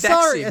 Very I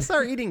saw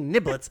her eating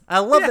niblets. I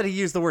love that he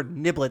used the word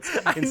niblets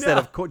instead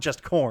of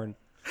just corn.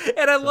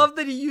 And I love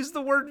that he used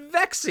the word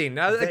vexing,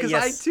 because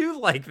I too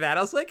like that.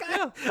 I was like,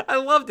 I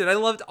loved it. I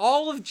loved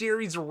all of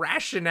Jerry's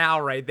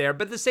rationale right there.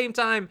 But at the same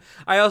time,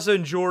 I also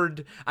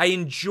enjoyed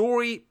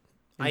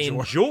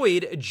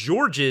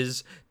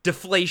George's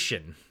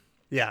deflation.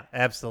 Yeah,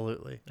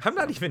 absolutely. I'm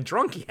not even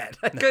drunk yet.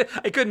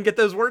 I couldn't get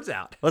those words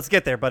out. Let's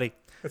get there, buddy.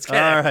 Let's get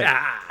there. All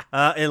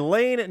right.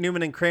 Elaine,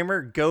 Newman, and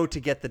Kramer go to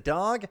get the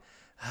dog.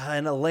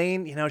 And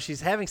Elaine, she's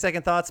having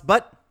second thoughts,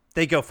 but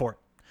they go for it.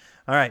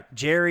 All right.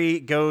 Jerry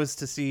goes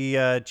to see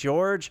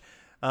George,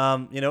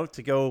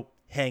 to go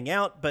hang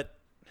out. But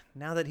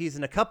now that he's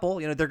in a couple,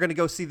 they're going to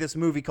go see this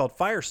movie called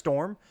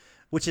Firestorm,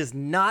 which is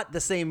not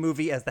the same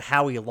movie as the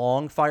Howie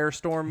Long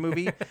Firestorm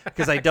movie,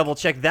 because I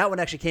double-checked. That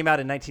one actually came out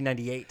in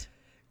 1998.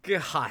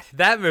 God,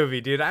 that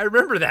movie, dude. I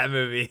remember that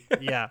movie.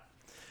 Yeah.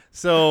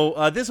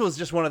 So this was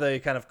just one of the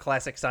kind of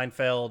classic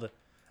Seinfeld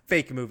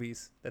fake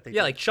movies that they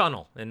did. Like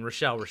Chunnel and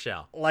Rochelle.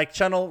 Like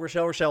Chunnel,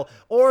 Rochelle.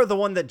 Or the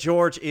one that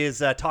George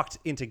is talked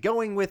into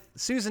going with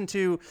Susan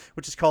to,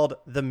 which is called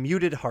The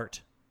Muted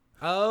Heart.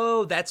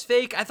 Oh, that's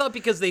fake? I thought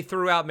because they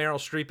threw out Meryl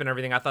Streep and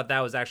everything, I thought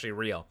that was actually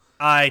real.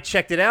 I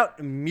checked it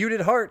out.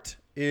 Muted Heart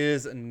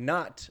is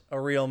not a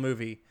real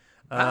movie.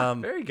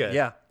 Very good.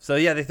 Yeah. So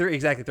yeah, they threw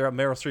out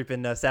Meryl Streep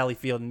and Sally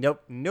Field.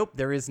 Nope.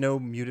 There is no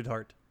Muted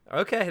Heart.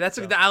 Okay,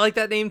 I like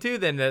that name too.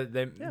 Then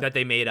that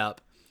they made up.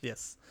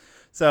 Yes.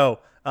 So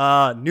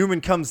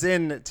Newman comes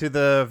in to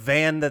the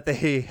van that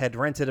they had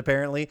rented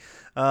apparently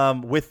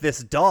with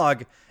this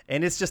dog,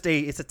 and it's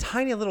a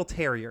tiny little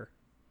terrier. Are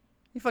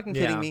you fucking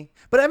kidding me?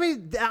 But I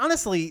mean,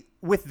 honestly,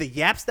 with the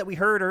yaps that we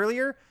heard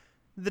earlier,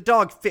 the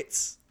dog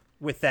fits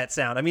with that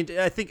sound. I mean,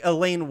 I think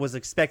Elaine was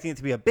expecting it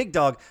to be a big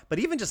dog, but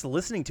even just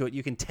listening to it,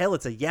 you can tell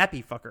it's a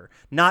yappy fucker,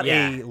 not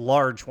a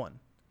large one.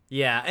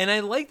 Yeah, and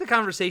I like the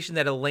conversation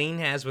that Elaine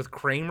has with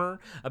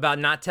Kramer about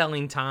not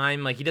telling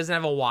time. Like, he doesn't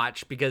have a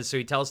watch so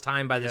he tells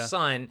time by the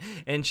sun.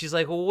 And she's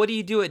like, well, what do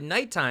you do at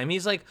nighttime?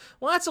 He's like,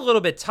 well, that's a little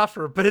bit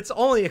tougher, but it's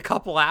only a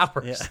couple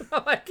hours. Yeah.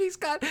 Like, he's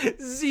got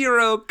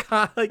zero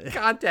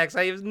context.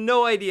 I have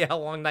no idea how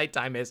long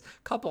nighttime is.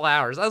 Couple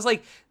hours. I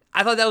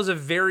thought that was a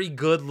very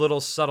good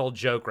little subtle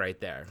joke right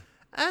there.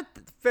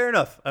 Fair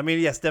enough. I mean,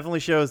 yes,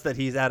 definitely shows that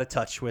he's out of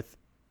touch with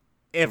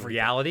everything.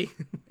 Reality?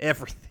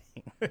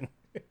 Everything.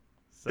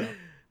 So,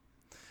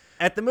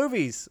 at the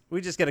movies,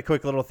 we just get a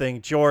quick little thing.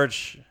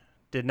 George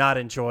did not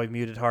enjoy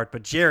Muted Heart,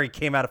 but Jerry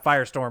came out of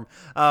Firestorm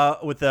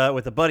with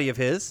a buddy of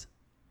his.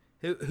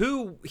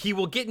 Who he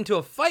will get into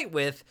a fight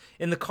with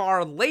in the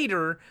car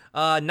later.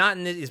 Not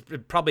in this, is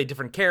probably a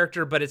different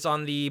character, but it's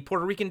on the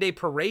Puerto Rican Day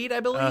Parade, I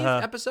believe,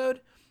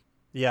 episode.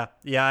 Yeah.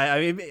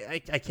 I mean, I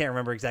can't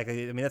remember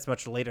exactly. I mean, that's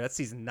much later. That's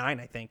season 9,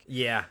 I think.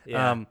 Yeah.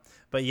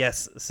 But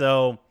yes,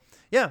 so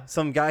yeah,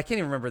 some guy, I can't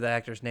even remember the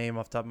actor's name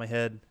off the top of my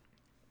head.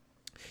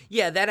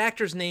 Yeah, that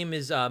actor's name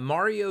is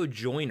Mario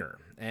Joyner,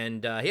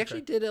 and he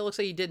actually did. It looks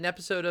like he did an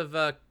episode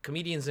of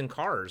Comedians in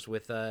Cars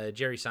with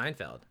Jerry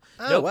Seinfeld.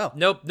 Oh, wow.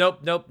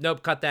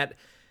 Nope. Cut that.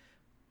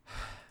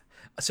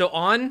 So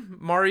on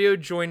Mario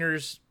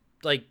Joyner's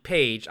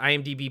page,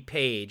 IMDb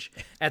page,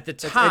 at the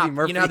top,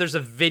 you know how there's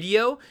a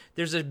video?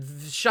 There's a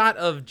shot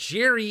of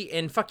Jerry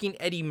and fucking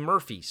Eddie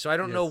Murphy. So I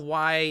don't know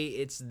why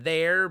it's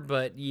there,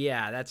 but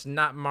yeah, that's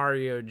not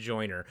Mario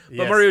Joyner.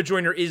 But Mario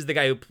Joyner is the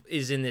guy who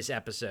is in this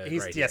episode.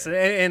 Yes,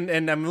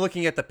 and I'm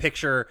looking at the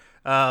picture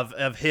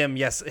of him,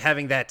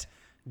 having that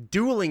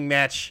dueling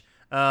match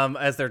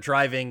as they're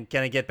driving,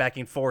 kind of get back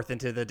and forth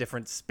into the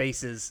different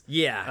spaces.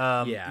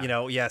 Yeah. You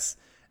know, yes.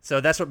 So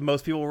that's what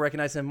most people will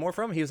recognize him more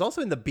from. He was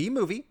also in the B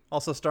Movie,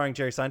 also starring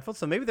Jerry Seinfeld.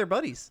 So maybe they're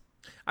buddies.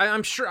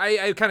 I'm sure.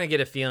 I kind of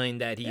get a feeling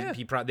that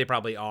they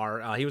probably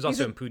are. He was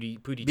also in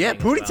Pootie Tang. Yeah,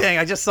 Pootie Tang.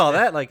 I just saw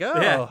that.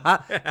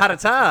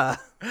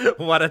 Ha-ta-ta.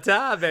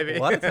 What-a-ta, baby.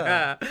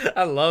 What-a-ta.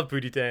 I love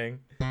Pootie Tang.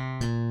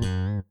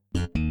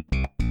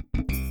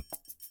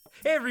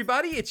 Hey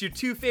everybody, it's your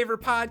two favorite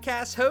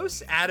podcast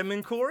hosts, Adam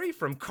and Corey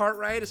from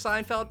Cartwright, a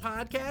Seinfeld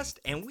podcast,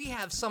 and we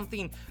have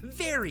something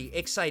very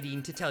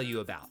exciting to tell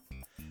you about.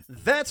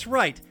 That's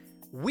right.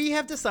 We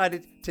have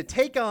decided to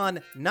take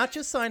on not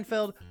just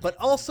Seinfeld, but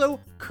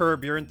also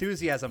Curb Your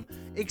Enthusiasm,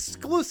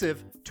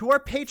 exclusive to our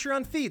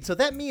Patreon feed. So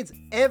that means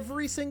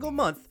every single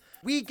month,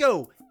 we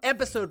go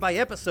episode by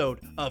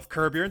episode of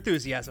Curb Your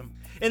Enthusiasm.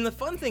 And the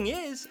fun thing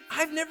is,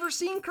 I've never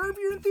seen Curb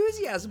Your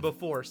Enthusiasm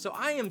before, so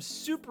I am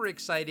super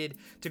excited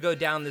to go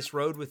down this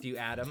road with you,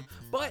 Adam.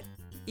 But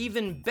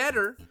even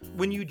better,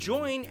 when you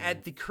join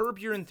at the Curb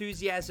Your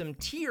Enthusiasm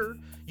tier,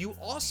 you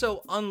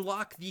also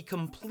unlock the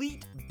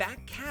complete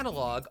back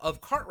catalog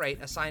of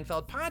Cartwright, a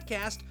Seinfeld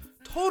podcast,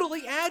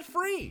 totally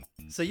ad-free.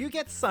 So you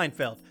get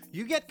Seinfeld,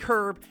 you get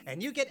Curb,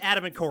 and you get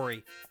Adam and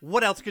Corey.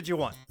 What else could you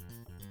want?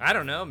 I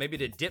don't know, maybe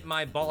to dip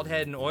my bald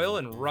head in oil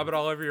and rub it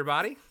all over your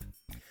body?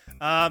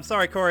 I'm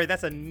sorry, Corey,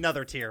 that's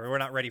another tier. We're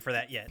not ready for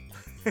that yet.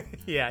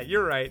 Yeah,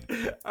 you're right.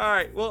 All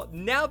right, well,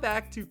 now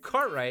back to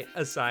Cartwright,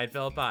 a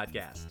Seinfeld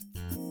podcast.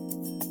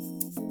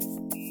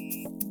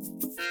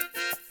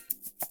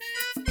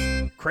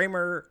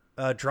 Kramer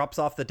drops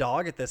off the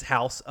dog at this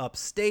house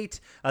upstate.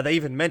 They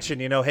even mention,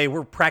 hey,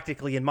 we're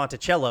practically in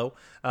Monticello,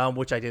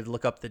 which I did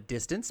look up the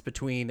distance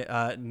between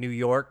New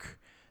York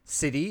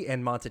City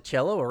and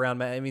Monticello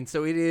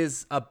so it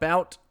is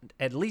about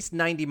at least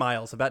 90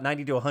 miles, about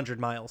 90 to 100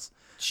 miles.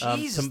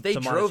 Jeez,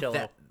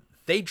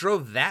 they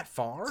drove that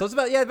far? So it's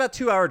about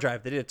 2-hour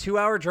drive. They did a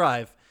 2-hour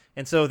drive.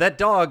 And so that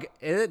dog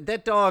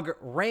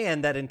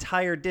ran that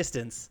entire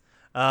distance,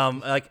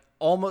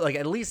 almost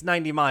at least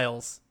 90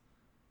 miles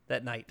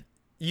that night.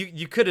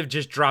 You could have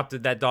just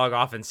dropped that dog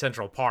off in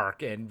Central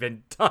Park and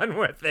been done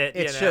with it.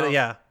 It should have,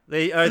 yeah.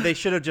 They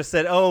should have just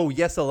said, "Oh,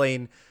 yes,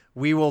 Elaine,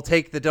 we will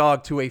take the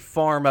dog to a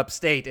farm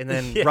upstate," and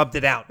then rubbed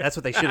it out. That's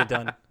what they should have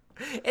done.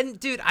 And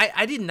dude,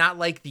 I did not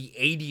like the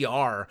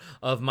ADR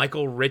of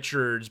Michael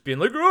Richards being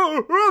like,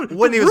 "Oh,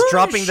 when he was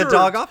dropping the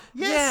dog off."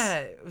 Yes. Yeah,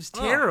 it was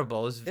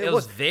terrible. It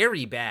was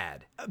very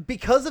bad.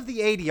 Because of the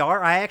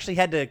ADR, I actually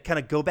had to kind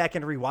of go back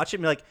and rewatch it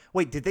and be like,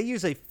 "Wait, did they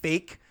use a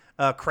fake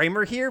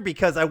Kramer here?"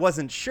 Because I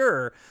wasn't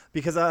sure.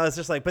 Because I was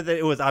just like, but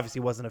it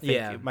wasn't a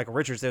fake Michael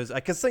Richards. It was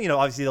because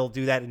obviously they'll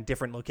do that in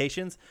different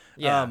locations.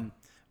 Yeah.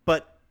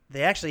 But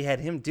they actually had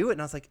him do it,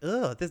 and I was like,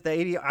 "Ugh, the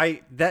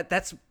ADR."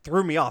 That's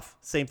threw me off.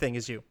 Same thing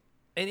as you.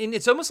 And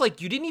it's almost like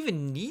you didn't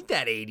even need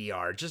that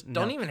ADR. Just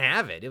don't even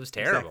have it. It was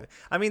terrible.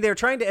 Exactly. I mean, they were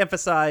trying to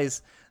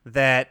emphasize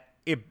that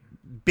it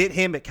bit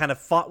him, it kind of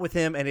fought with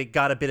him, and it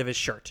got a bit of his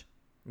shirt.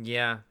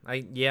 Yeah,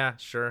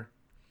 sure.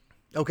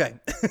 Okay.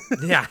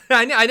 Yeah,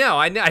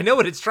 I know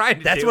what it's trying to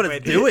do. That's what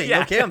it's doing.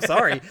 Yeah. Okay, I'm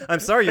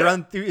sorry. You're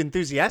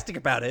enthusiastic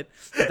about it,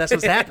 but that's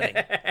what's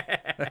happening.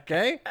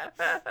 Okay?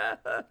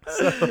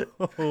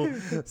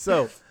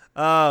 So,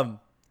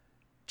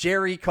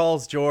 Jerry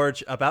calls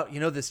George about,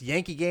 this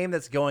Yankee game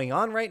that's going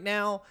on right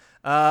now.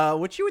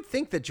 which you would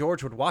think that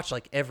George would watch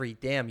like every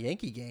damn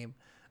Yankee game.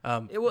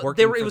 It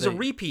was a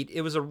repeat.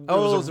 It was a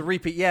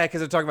repeat. Yeah, because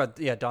they're talking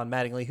about Don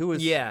Mattingly, who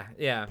was a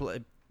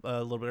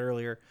little bit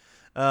earlier.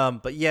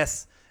 But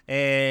yes,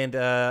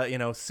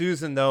 and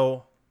Susan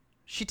though,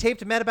 she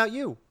taped Mad About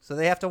You, so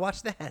they have to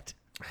watch that.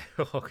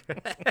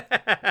 Okay.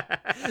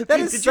 That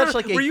is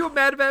were you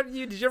Mad About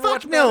You? Did you ever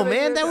watch? No,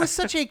 man, that was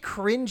such a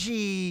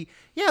cringy.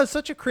 Yeah, it was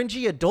such a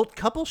cringy adult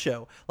couple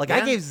show. Like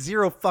I gave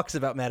zero fucks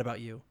about Mad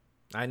About You.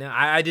 I know.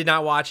 I did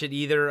not watch it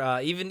either.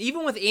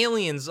 Even with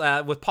Aliens,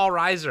 with Paul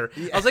Reiser,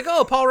 I was like,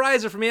 oh, Paul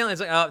Reiser from Aliens.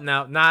 Like, oh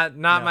no, not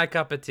my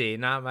cup of tea.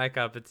 Not my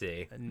cup of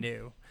tea.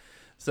 No.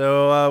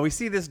 So we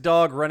see this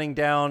dog running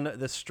down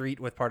the street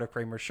with part of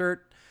Kramer's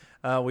shirt.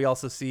 We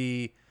also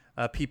see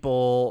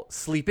people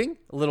sleeping.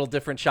 A little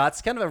different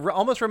shots, kind of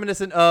almost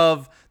reminiscent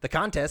of the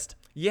contest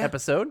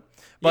episode.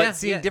 But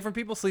seeing different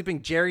people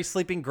sleeping. Jerry's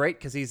sleeping great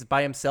because he's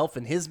by himself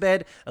in his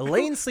bed.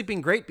 Elaine's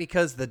sleeping great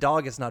because the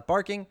dog is not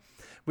barking.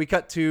 We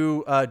cut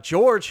to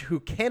George, who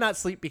cannot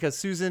sleep because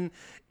Susan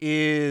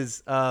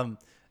is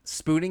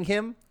spooning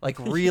him like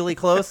really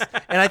close.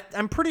 And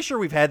I'm pretty sure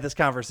we've had this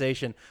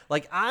conversation.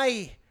 Like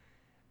I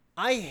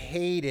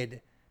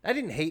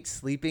didn't hate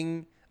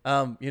sleeping,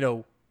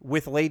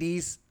 with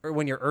ladies or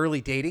when you're early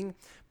dating,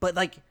 but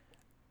like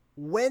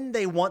when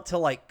they want to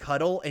like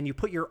cuddle and you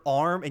put your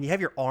arm and you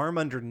have your arm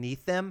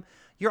underneath them,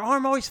 your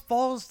arm always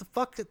falls the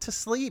fuck to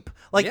sleep.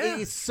 Like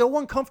it's so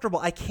uncomfortable.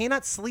 I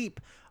cannot sleep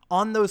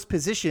on those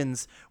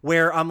positions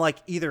where I'm like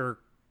either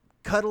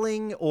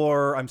cuddling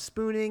or I'm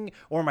spooning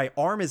or my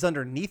arm is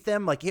underneath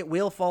them. Like it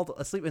will fall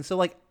asleep. And so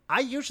like I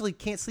usually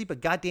can't sleep a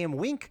goddamn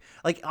wink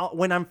like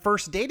when I'm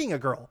first dating a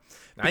girl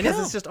because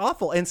it's just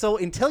awful. And so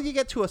until you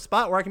get to a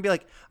spot where I can be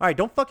like, all right,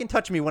 don't fucking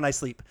touch me when I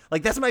sleep.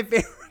 Like that's my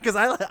favorite because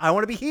I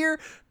want to be here.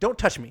 Don't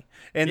touch me.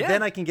 And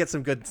then I can get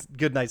some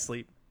good night's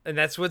sleep. And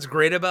that's what's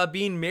great about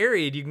being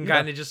married. You can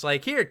kind of just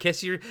like, here,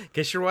 kiss your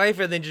wife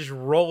and then just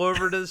roll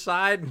over to the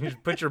side and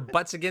just put your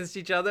butts against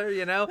each other,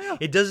 Yeah.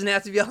 It doesn't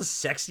have to be all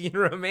sexy and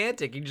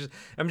romantic.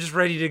 I'm just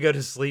ready to go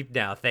to sleep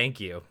now.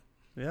 Thank you.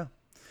 Yeah.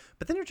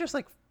 But then you're just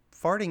like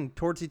farting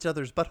towards each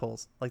other's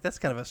buttholes. Like that's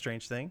kind of a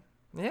strange thing.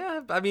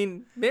 Yeah, I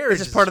mean, marriage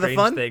is part of the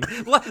fun. Thing.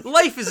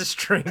 Life is a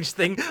strange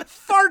thing.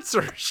 Farts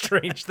are a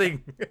strange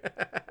thing.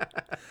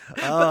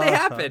 But they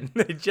happen.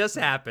 They just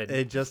happen.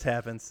 It just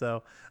happens.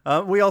 So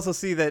we also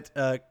see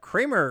that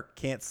Kramer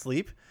can't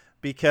sleep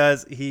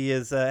because he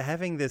is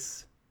having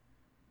this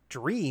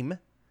dream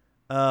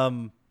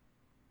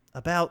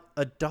about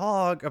the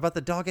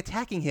dog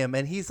attacking him,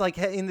 and he's like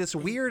in this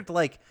weird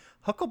like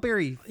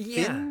Huckleberry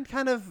Finn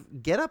kind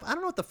of getup. I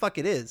don't know what the fuck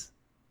it is.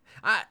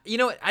 You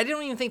know what? I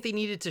don't even think they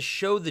needed to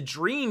show the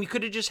dream. You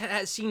could have just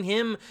seen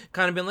him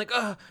kind of been like,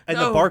 oh, and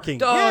no, the barking,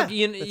 dog,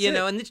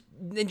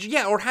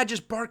 or had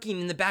just barking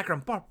in the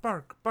background, bark,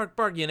 bark, bark,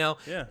 bark,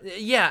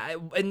 Yeah,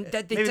 and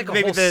that they took a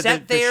whole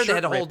set there. They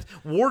had a whole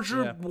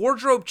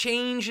wardrobe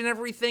change and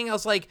everything. I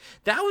was like,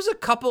 that was a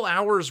couple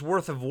hours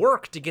worth of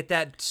work to get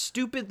that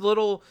stupid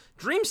little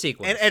dream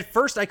sequence. And at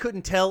first, I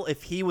couldn't tell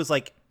if he was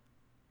like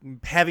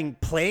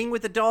playing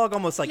with the dog,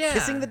 almost like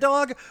kissing the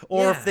dog,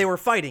 or if they were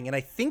fighting. And I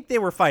think they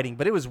were fighting,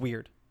 but it was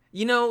weird.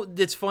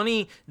 It's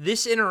funny.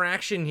 This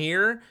interaction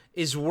here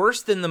is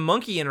worse than the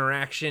monkey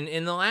interaction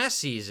in the last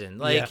season.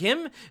 Like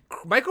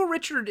Michael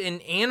Richard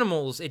in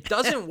Animals, it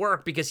doesn't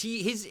work because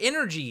his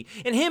energy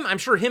and I'm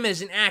sure him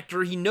as an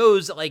actor, he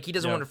knows that like he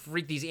doesn't want to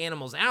freak these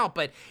animals out,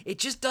 but it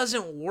just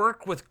doesn't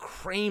work with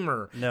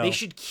Kramer. No. They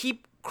should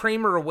keep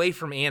Kramer away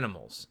from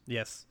animals.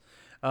 Yes.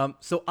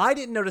 So I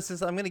didn't notice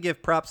this. I'm going to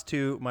give props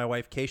to my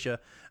wife, Keisha.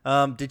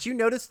 Did you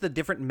notice the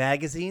different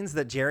magazines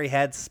that Jerry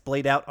had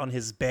splayed out on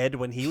his bed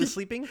when he was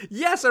sleeping?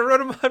 Yes, I wrote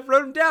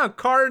them down.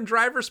 Car and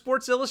Driver,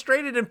 Sports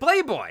Illustrated, and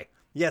Playboy.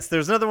 Yes,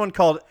 there's another one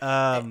called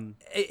not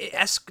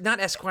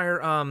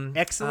Esquire.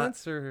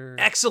 Excellence or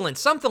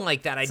Excellence, something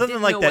like that. I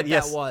didn't know what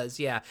that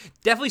was. Yeah,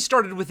 definitely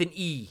started with an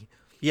E.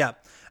 Yeah.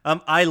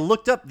 I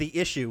looked up the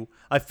issue.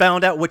 I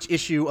found out which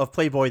issue of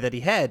Playboy that he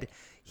had.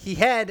 He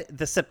had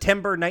the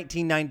September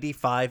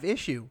 1995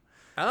 issue.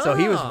 Oh. So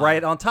he was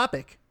right on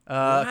topic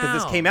because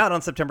this came out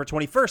on September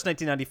 21st,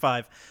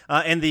 1995.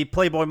 And the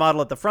Playboy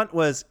model at the front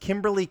was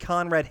Kimberly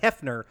Conrad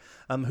Hefner,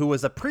 who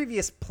was a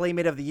previous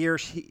Playmate of the Year.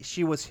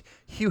 She was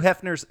Hugh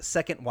Hefner's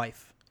second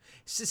wife.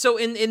 So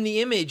in the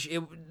image,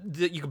 you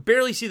could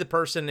barely see the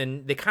person,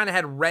 and they kind of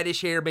had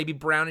reddish hair, maybe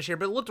brownish hair,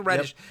 but it looked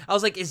reddish. Yep. I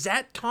was like, is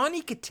that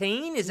Tawny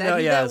Katane? Is that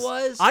who that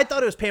was? I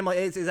thought it was Pamela.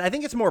 I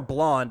think it's more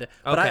blonde,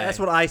 but that's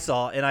what I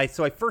saw. And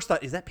so I first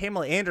thought, is that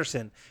Pamela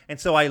Anderson? And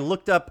so I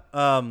looked up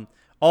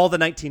all the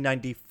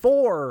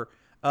 1994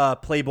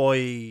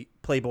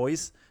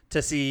 Playboys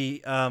to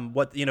see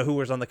who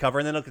was on the cover,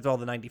 and then looked at all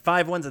the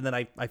 95 ones, and then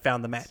I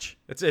found the match.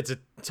 It's a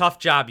tough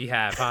job you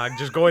have, huh?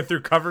 Just going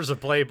through covers of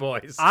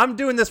Playboys. I'm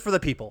doing this for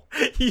the people.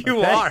 You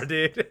are,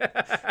 dude.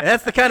 And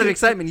that's the kind of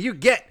excitement you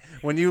get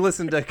when you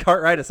listen to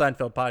Cartwright, a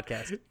Seinfeld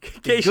podcast.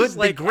 Keisha's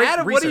like,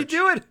 Adam, what are you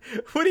doing?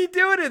 What are you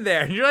doing in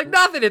there? And you're like,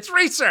 nothing. It's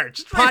research.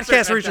 It's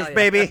podcast research,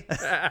 baby.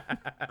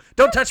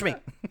 Don't touch me.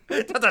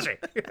 Don't touch me.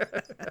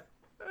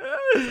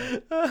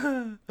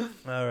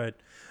 All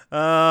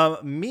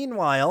right.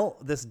 Meanwhile,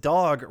 this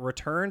dog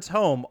returns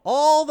home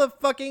all the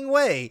fucking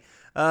way,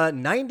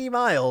 90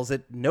 miles.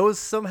 It knows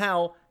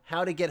somehow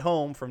how to get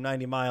home from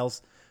 90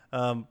 miles.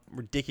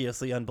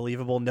 Ridiculously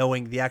unbelievable,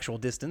 knowing the actual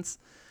distance.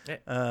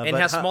 And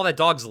how small that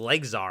dog's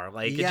legs are.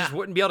 Like, it just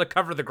wouldn't be able to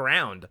cover the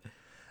ground.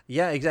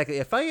 Yeah, exactly.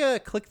 If I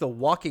click the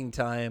walking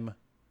time,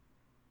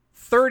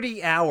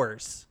 30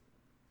 hours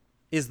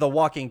is the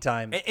walking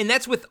time. And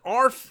that's with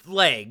our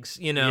legs,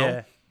 you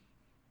know?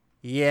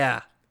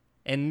 Yeah.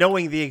 And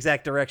knowing the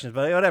exact directions,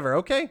 but whatever,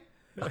 okay.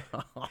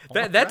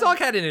 That dog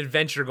had an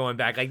adventure going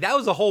back. Like, that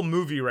was a whole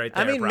movie right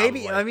there.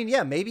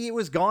 Maybe it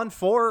was gone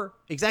for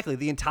exactly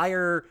an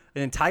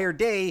entire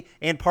day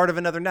and part of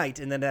another night,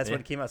 and then that's when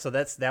it came out. So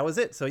that was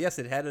it. So yes,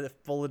 it had a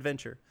full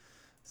adventure.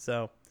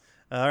 So,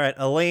 all right,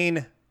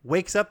 Elaine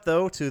wakes up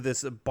though to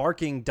this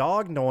barking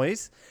dog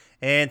noise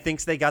and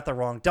thinks they got the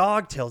wrong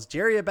dog. Tells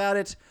Jerry about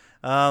it.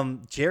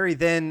 Jerry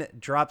then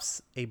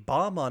drops a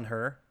bomb on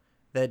her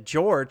that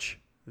George,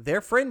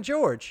 their friend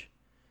George,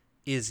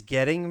 is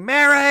getting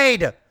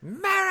married.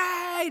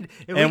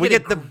 And we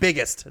get the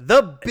biggest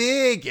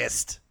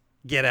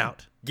get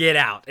out. Get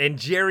out. And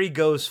Jerry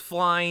goes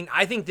flying.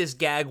 I think this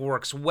gag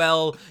works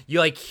well. You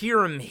like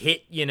hear him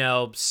hit,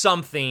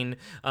 something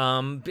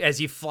as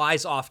he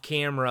flies off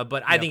camera,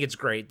 but I think it's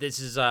great. This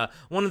is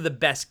one of the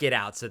best get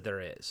outs that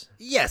there is.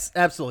 Yes,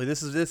 absolutely.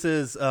 This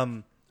is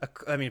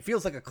it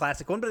feels like a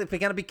classic one, but it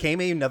kind of became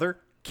another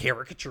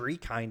caricature-y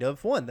kind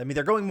of one. I mean,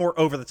 they're going more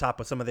over the top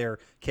with some of their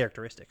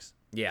characteristics.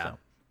 Yeah. So.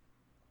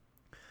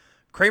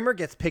 Kramer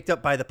gets picked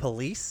up by the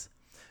police.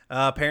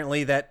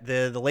 Apparently that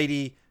the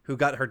lady who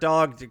got her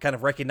dog kind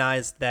of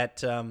recognized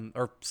that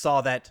or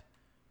saw that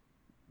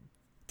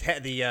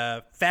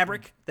the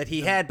fabric that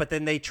he had, but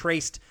then they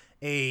traced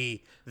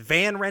a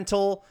van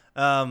rental.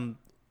 Well,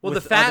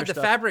 the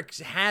fabric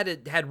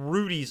had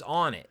Rudy's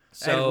on it.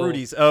 So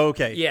Rudy's. Oh,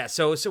 okay. Yeah.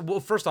 So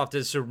first off,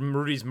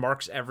 Rudy's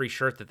marks every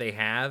shirt that they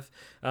have.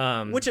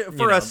 Which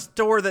for a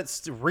store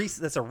that's a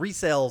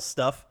resale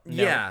stuff.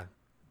 No. Yeah.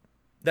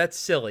 That's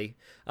silly.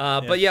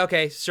 But yeah,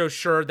 okay. So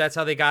sure, that's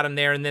how they got him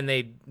there, and then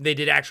they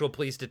did actual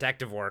police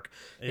detective work.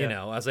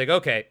 I was like,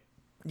 okay.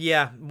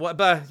 Yeah,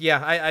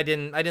 I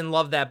didn't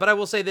love that, but I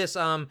will say this: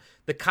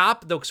 the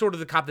cop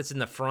that's in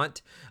the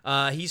front,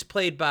 he's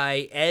played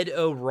by Ed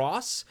O.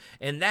 Ross,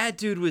 and that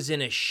dude was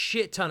in a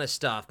shit ton of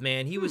stuff,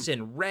 man. He was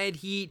in Red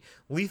Heat,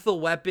 Lethal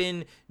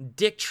Weapon,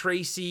 Dick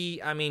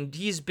Tracy. I mean,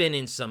 he's been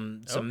in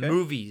some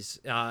movies,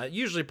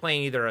 usually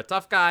playing either a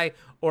tough guy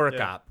or a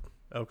cop.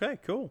 Okay,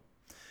 cool.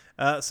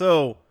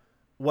 So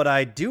what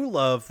I do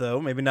love,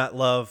 though, maybe not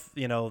love,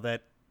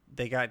 that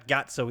they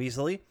got so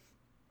easily,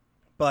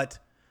 but.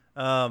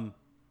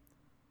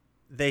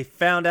 They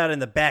found out in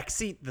the back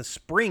seat the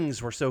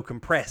springs were so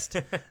compressed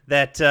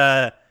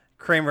that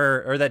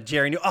Kramer or that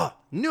Jerry knew. Oh,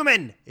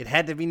 Newman! It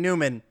had to be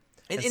Newman.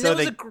 And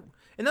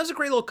that was a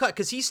great little cut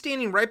because he's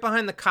standing right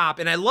behind the cop,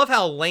 and I love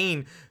how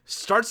Lane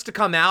starts to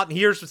come out and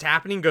hears what's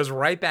happening, goes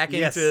right back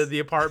into the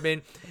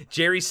apartment.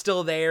 Jerry's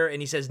still there,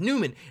 and he says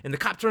Newman, and the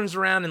cop turns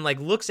around and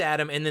looks at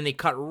him, and then they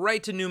cut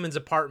right to Newman's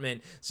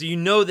apartment, so you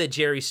know that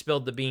Jerry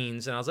spilled the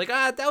beans. And I was like,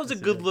 that was a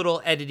good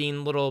little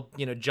editing,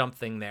 jump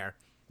thing there.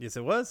 Yes,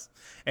 it was.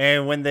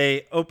 And when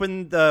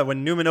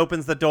when Newman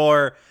opens the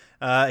door,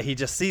 he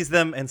just sees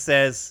them and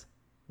says,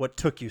 "What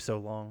took you so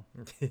long?"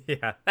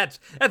 Yeah, that's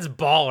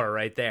baller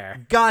right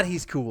there. God,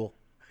 he's cool.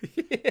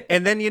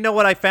 And then you know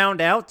what I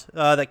found out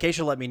that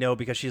Keisha let me know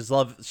because she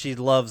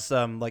loves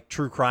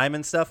true crime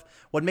and stuff.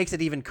 What makes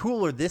it even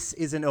cooler? This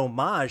is an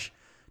homage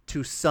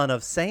to Son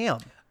of Sam.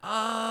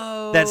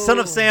 Oh, that Son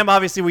of Sam,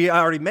 obviously we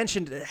already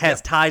mentioned,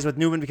 has ties with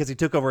Newman because he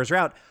took over his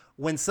route.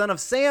 When Son of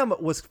Sam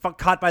was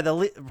caught by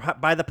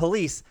the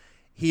police,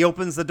 he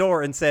opens the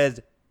door and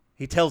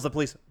he tells the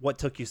police, "What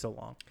took you so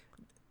long?"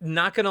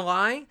 Not gonna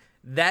lie,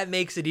 that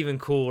makes it even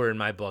cooler in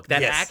my book.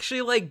 That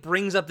actually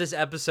brings up this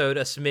episode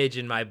a smidge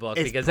in my book.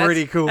 It's because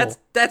pretty cool.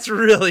 That's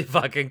really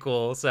fucking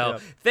cool. So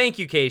thank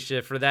you,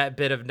 Keisha, for that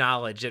bit of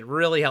knowledge. It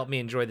really helped me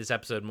enjoy this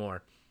episode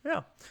more.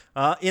 Yeah.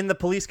 In the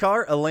police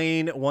car,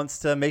 Elaine wants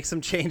to make some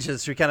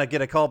changes. We kind of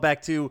get a call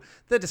back to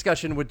the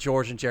discussion with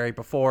George and Jerry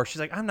before. She's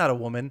like, "I'm not a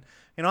woman.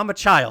 I'm a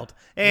child."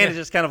 And it's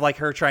just kind of like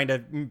her trying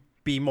to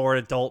be more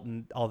adult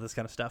and all this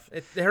kind of stuff.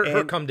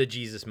 Her come to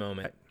Jesus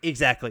moment.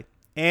 Exactly.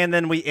 And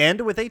then we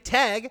end with a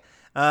tag.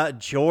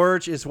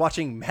 George is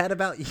watching Mad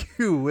About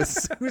You with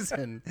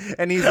Susan,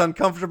 and he's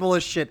uncomfortable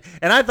as shit.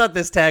 And I thought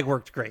this tag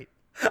worked great.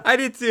 I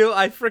did too.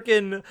 I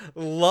freaking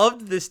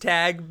loved this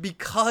tag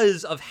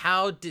because of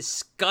how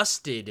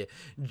disgusted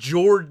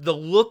the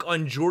look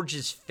on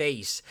George's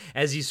face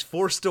as he's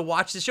forced to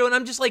watch the show. And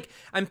I'm just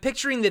I'm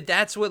picturing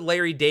that's what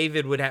Larry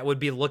David would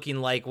be looking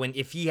like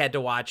if he had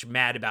to watch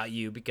Mad About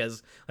You,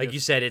 because you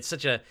said, that's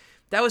a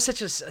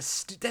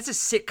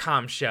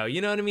sitcom show.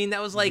 You know what I mean?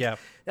 That was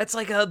that's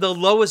the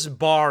lowest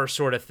bar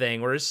sort of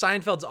thing, whereas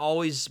Seinfeld's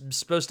always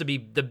supposed to be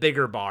the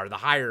bigger bar, the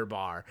higher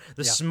bar,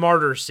 the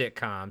smarter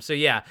sitcom. So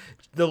yeah,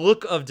 the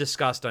look of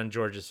disgust on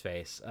George's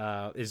face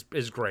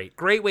is great.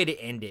 Great way to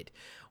end it.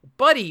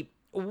 Buddy,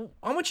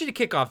 I want you to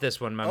kick off this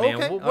one, my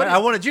man. Okay. I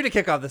wanted you to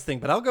kick off this thing,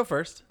 but I'll go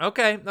first.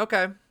 Okay.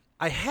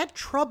 I had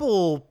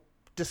trouble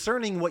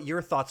discerning what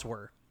your thoughts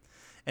were.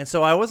 And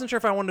so I wasn't sure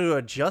if I wanted to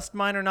adjust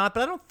mine or not,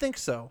 but I don't think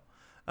so.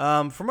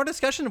 From our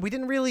discussion, we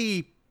didn't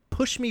really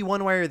push me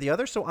one way or the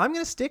other, so I'm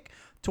going to stick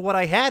to what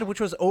I had,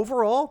 which was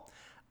overall,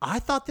 I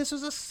thought this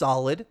was a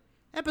solid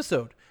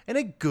episode and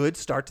a good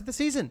start to the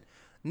season.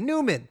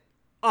 Newman,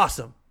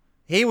 awesome.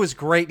 He was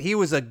great. He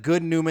was a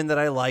good Newman that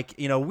I like.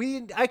 You know,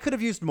 I could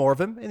have used more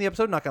of him in the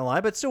episode, not going to lie,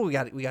 but still we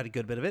got a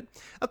good bit of it.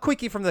 A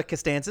quickie from the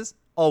Costanzas,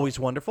 always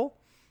wonderful.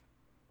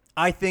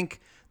 I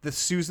think the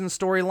Susan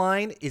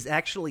storyline is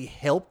actually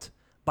helped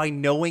by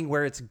knowing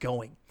where it's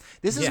going.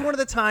 This is one of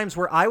the times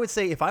where I would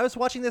say if I was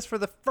watching this for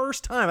the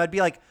first time, I'd be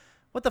like,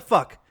 what the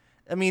fuck?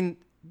 I mean,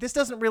 this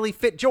doesn't really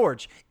fit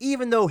George,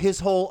 even though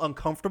his whole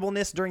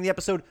uncomfortableness during the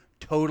episode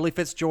totally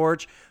fits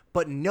George.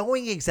 But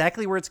knowing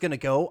exactly where it's going to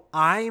go,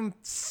 I'm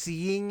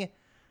seeing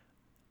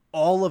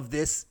all of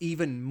this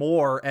even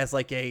more as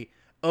like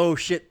oh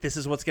shit, this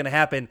is what's going to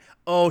happen.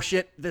 Oh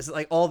shit, this is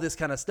like all this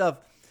kind of stuff,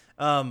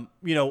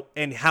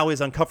 and how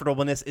his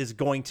uncomfortableness is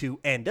going to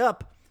end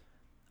up.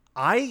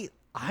 I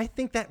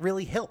think that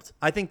really helped.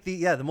 I think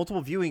the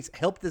multiple viewings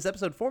helped this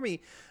episode for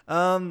me.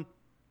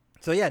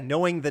 So yeah,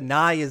 knowing the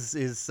nigh is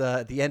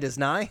the end is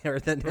nigh, or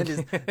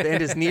the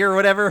end is near, or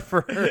whatever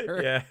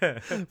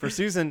for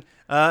Susan,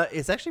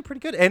 it's actually pretty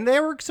good. And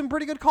there were some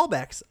pretty good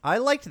callbacks. I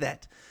liked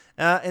that.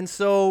 And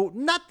so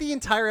not the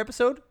entire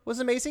episode was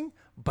amazing,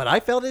 but I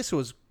felt this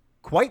was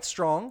quite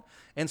strong.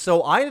 And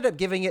so I ended up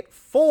giving it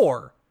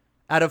 4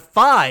 out of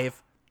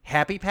 5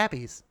 happy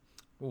pappies.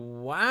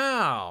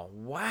 Wow.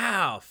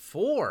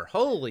 4.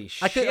 Holy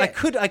shit. I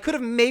could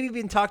have maybe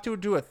been talked to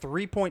do a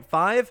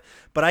 3.5,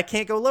 but I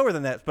can't go lower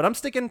than that. But I'm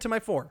sticking to my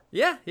 4.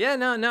 Yeah,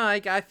 no,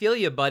 I feel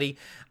you, buddy.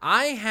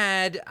 I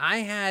had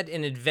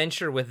an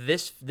adventure with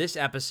this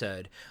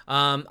episode.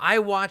 I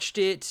watched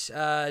it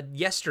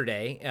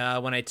yesterday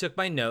when I took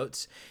my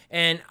notes,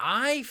 and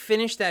I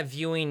finished that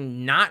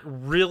viewing not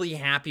really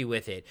happy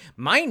with it.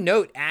 My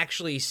note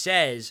actually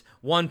says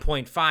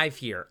 1.5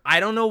 here. I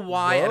don't know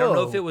why. Whoa. I don't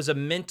know if it was a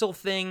mental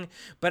thing,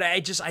 but I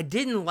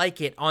didn't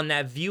like it on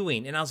that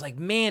viewing, and I was like,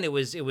 man, it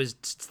was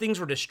things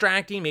were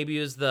distracting. Maybe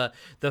it was the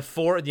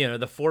 4,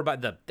 the 4 by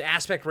the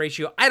aspect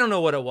ratio. I don't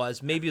know what it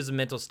was. Maybe it was a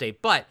mental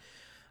state, but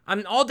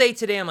I'm all day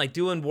today. I'm like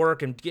doing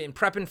work and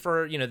prepping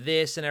for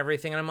this and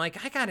everything, and I'm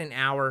like, I got an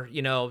hour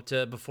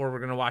before we're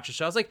gonna watch the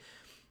show. I was like,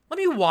 let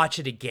me watch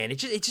it again.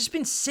 It's just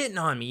been sitting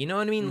on me, you know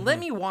what I mean? Mm-hmm. Let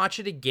me watch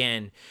it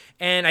again.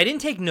 And I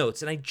didn't take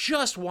notes, and I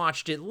just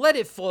watched it, let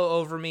it flow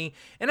over me.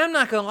 And I'm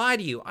not going to lie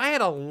to you, I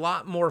had a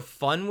lot more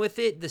fun with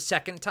it the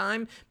second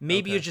time.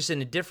 Maybe you're just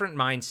in a different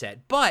mindset.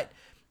 But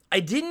I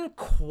didn't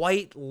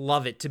quite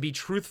love it, to be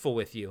truthful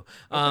with you.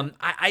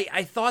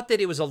 I thought that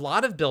it was a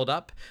lot of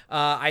buildup.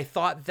 I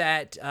thought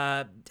that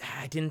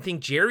I didn't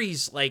think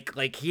Jerry's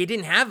like he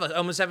didn't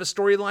almost have a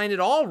storyline at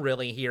all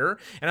really here,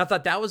 and I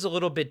thought that was a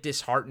little bit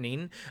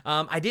disheartening.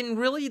 I didn't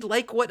really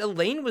like what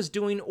Elaine was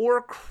doing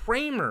or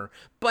Kramer,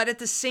 but at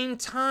the same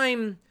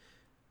time,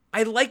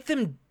 I like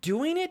them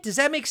doing it. Does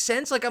that make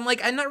sense?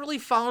 I'm not really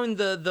following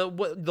the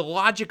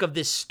logic of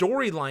this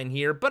storyline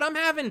here, but I'm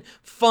having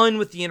fun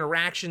with the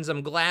interactions.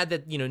 I'm glad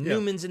that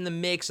Newman's in the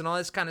mix and all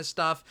this kind of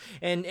stuff,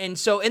 and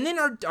then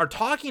our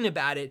talking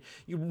about it,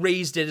 you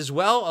raised it as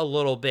well a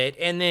little bit,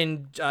 and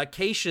then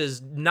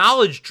Keisha's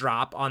knowledge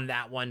drop on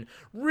that one.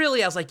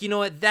 Really, I was like, you know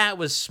what, that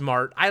was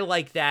smart. I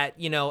like that,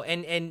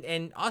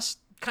 and us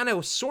kind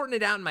of sorting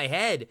it out in my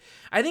head.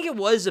 I think it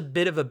was a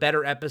bit of a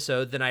better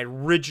episode than I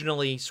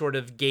originally sort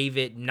of gave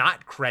it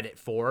not credit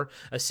for,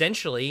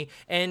 essentially.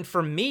 And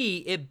for me,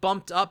 it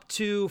bumped up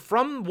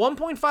from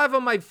 1.5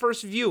 on my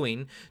first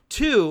viewing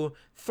to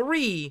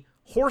 3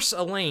 horse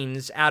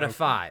Elaines out of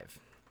 5.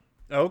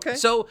 Okay.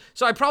 So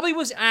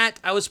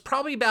I was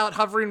probably about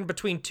hovering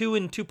between 2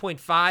 and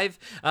 2.5.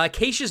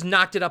 Keisha's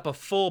knocked it up a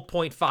full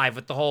 0.5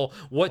 with the whole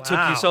what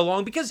took you so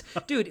long, because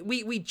dude,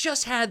 we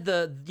just had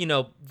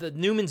the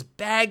Newman's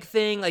bag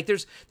thing. Like there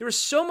was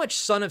so much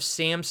Son of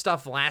Sam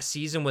stuff last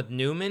season with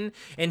Newman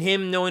and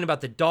him knowing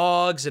about the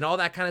dogs and all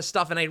that kind of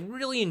stuff, and I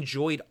really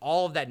enjoyed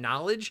all of that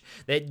knowledge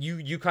that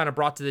you kind of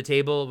brought to the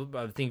table,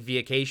 I think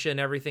via Keisha and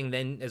everything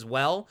then as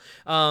well.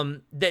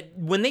 That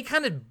when they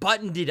kind of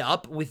buttoned it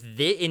up with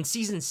in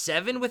season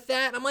 7 with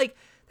that, I'm like,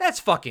 that's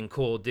fucking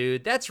cool,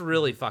 dude. That's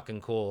really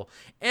fucking cool.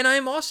 And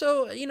I'm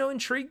also,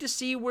 intrigued to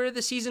see where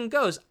the season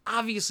goes.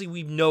 Obviously,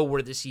 we know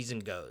where the season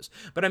goes,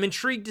 but I'm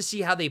intrigued to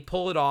see how they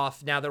pull it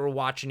off now that we're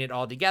watching it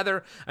all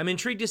together. I'm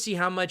intrigued to see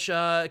how much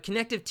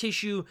connective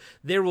tissue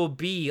there will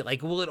be.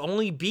 Like, will it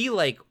only be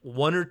like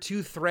 1 or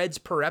 2 threads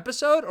per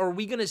episode, or are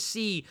we going to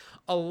see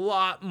a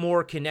lot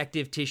more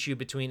connective tissue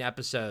between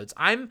episodes?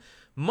 I'm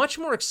much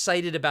more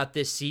excited about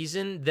this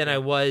season than I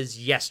was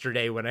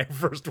yesterday when I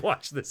first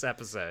watched this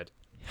episode.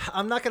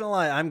 I'm not going to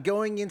lie. I'm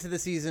going into the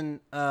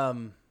season,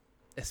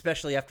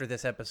 especially after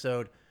this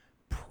episode,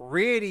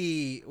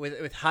 pretty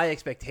with high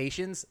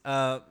expectations.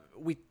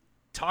 We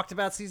talked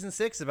about season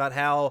 6, about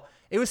how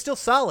it was still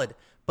solid,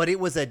 but it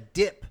was a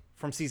dip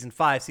from season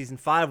 5. Season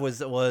 5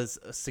 was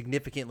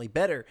significantly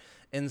better,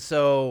 and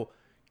so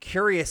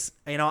curious.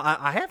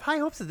 I have high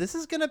hopes that this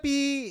is gonna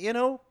be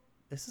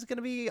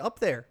up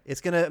there.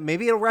 It's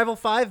maybe it'll rival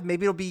 5,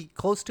 maybe it'll be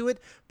close to it,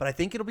 but I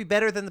think it'll be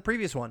better than the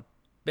previous one.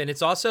 And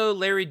it's also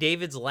Larry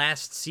David's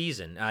last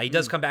season. He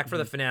does come back for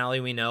the finale,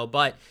 we know,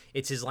 but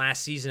it's his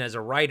last season as a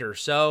writer.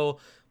 So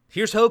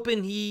here's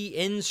hoping he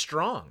ends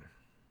strong.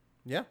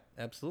 Yeah,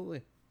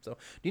 absolutely. So,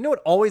 do you know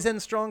what always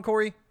ends strong,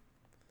 Corey?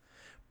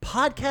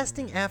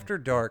 Podcasting After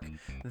Dark.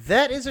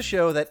 That is a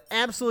show that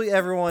absolutely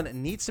everyone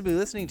needs to be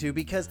listening to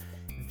because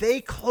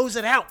they close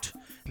it out.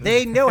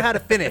 They know how to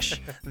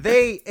finish.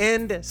 They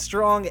end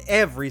strong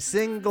every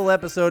single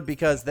episode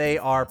because they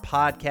are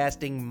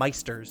podcasting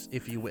meisters,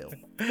 if you will.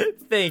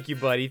 Thank you,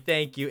 buddy.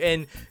 Thank you.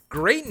 And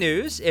great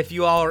news if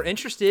you all are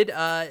interested.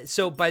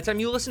 So by the time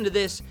you listen to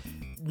this,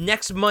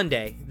 next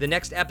Monday, the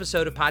next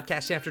episode of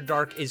Podcasting After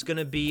Dark is going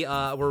to be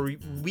where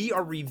we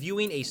are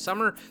reviewing a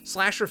summer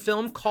slasher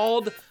film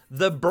called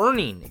The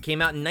Burning. It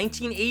came out in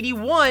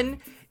 1981.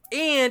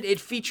 And it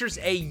features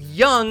a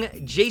young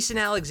Jason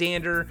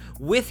Alexander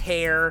with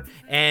hair,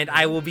 and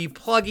I will be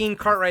plugging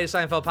Cartwright of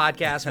Seinfeld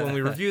podcast when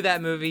we review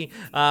that movie.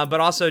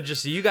 But also,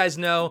 just so you guys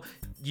know,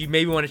 you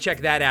maybe want to check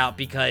that out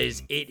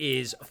because it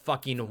is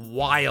fucking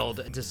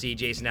wild to see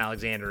Jason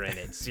Alexander in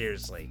it.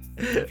 Seriously.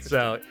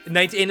 So,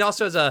 and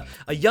also has a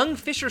young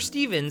Fisher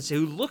Stevens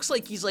who looks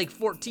like he's like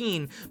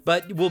 14,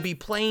 but will be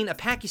playing a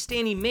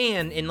Pakistani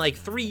man in like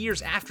 3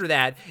 years after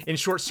that in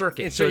Short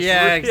Circuit. So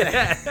yeah,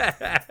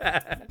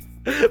 exactly.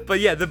 But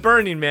yeah, The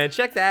Burning, man,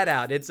 check that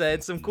out. It's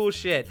some cool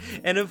shit.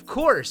 And of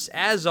course,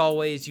 as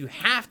always, you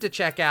have to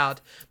check out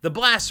the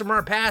Blast from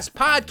Our Past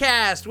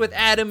podcast with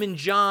Adam and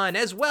John,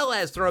 as well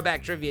as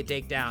Throwback Trivia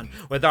Takedown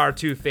with our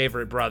two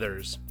favorite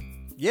brothers.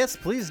 Yes,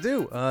 please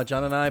do.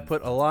 John and I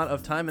put a lot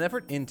of time and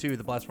effort into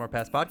the Blast from Our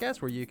Past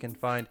podcast, where you can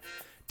find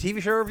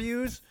TV show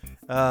reviews,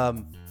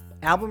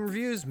 album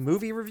reviews,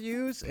 movie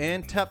reviews,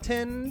 and top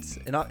tens,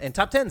 and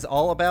top tens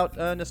all about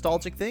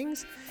nostalgic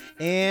things.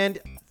 And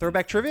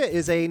Throwback Trivia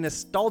is a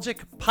nostalgic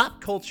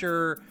pop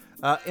culture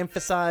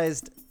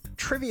emphasized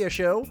trivia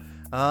show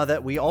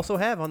that we also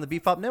have on the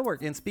BFOP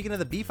Network. And speaking of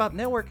the BFOP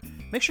Network,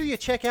 make sure you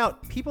check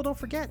out People Don't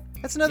Forget.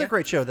 That's another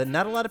great show that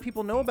not a lot of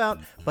people know about,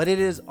 but it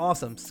is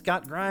awesome.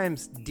 Scott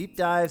Grimes deep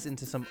dives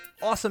into some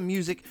awesome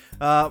music,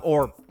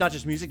 or not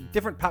just music,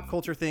 different pop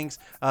culture things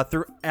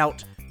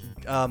throughout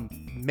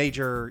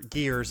major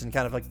gears, and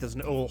kind of like there's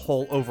an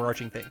whole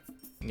overarching thing.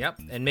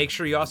 Yep, and make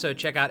sure you also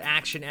check out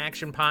Action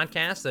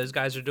Podcast. Those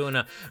guys are doing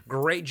a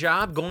great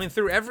job going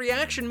through every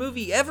action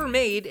movie ever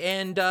made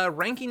and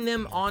ranking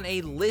them on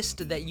a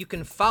list that you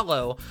can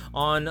follow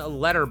on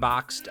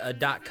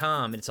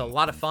Letterboxd.com. It's a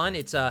lot of fun.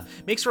 It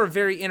makes for a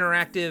very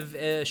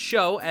interactive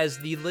show, as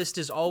the list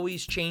is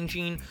always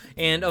changing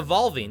and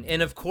evolving.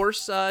 And of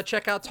course,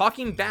 check out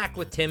Talking Back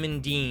with Tim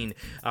and Dean,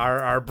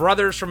 our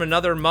brothers from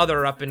another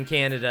mother up in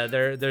Canada.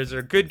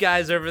 They're good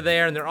guys over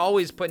there, and they're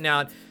always putting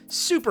out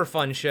super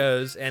fun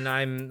shows, and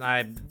I'm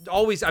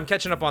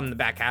catching up on the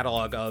back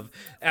catalog of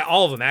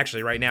all of them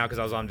actually right now because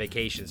I was on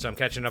vacation. So I'm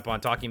catching up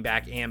on Talking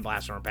Back and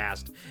Blast from Our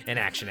Past and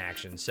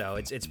Action. So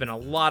it's been a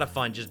lot of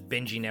fun just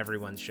binging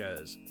everyone's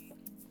shows.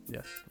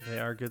 Yes, they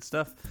are good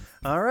stuff.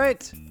 All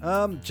right,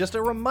 just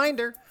a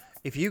reminder,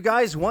 if you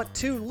guys want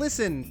to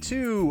listen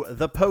to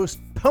The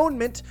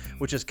Postponement,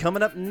 which is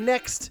coming up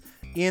next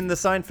in the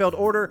Seinfeld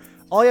order,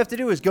 all you have to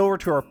do is go over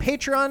to our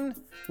Patreon,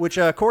 which,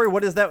 Corey,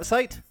 what is that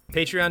site?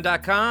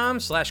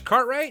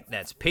 Patreon.com/Cartwright.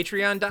 That's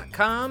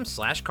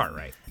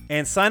Patreon.com/Cartwright.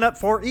 And sign up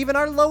for even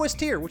our lowest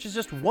tier, which is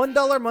just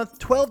 $1 a month,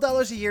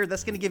 $12 a year.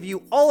 That's going to give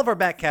you all of our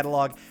back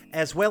catalog,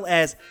 as well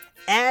as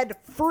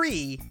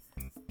ad-free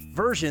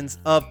versions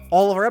of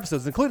all of our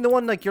episodes, including the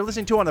one like you're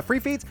listening to on the free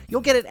feeds.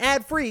 You'll get it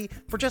ad-free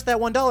for just that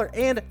 $1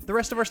 and the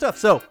rest of our stuff.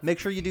 So make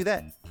sure you do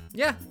that.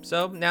 Yeah,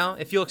 so now,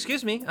 if you'll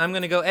excuse me, I'm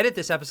going to go edit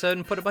this episode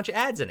and put a bunch of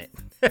ads in it.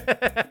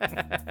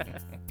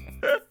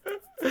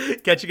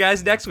 Catch you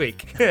guys next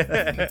week.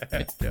 Yeah.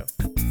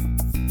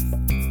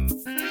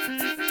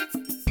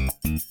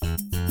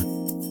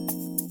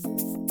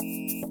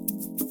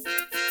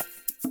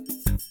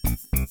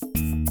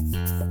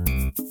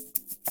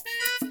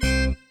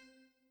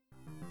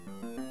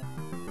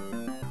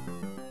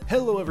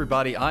 Hello,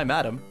 everybody. I'm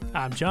Adam.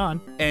 I'm John.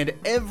 And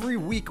every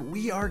week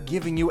we are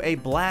giving you a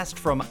blast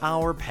from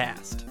our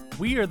past.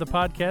 We are the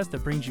podcast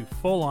that brings you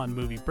full-on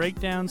movie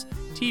breakdowns,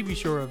 TV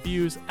show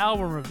reviews,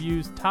 album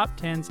reviews, top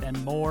 10s,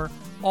 and more,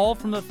 all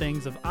from the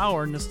things of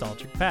our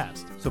nostalgic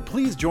past. So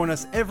please join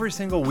us every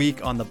single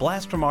week on the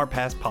Blast from Our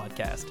Past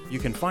podcast. You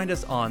can find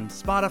us on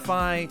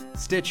Spotify,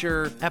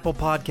 Stitcher, Apple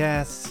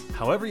Podcasts.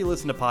 However you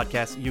listen to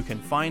podcasts, you can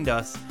find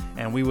us,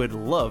 and we would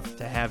love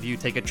to have you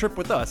take a trip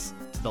with us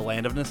to the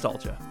land of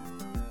nostalgia.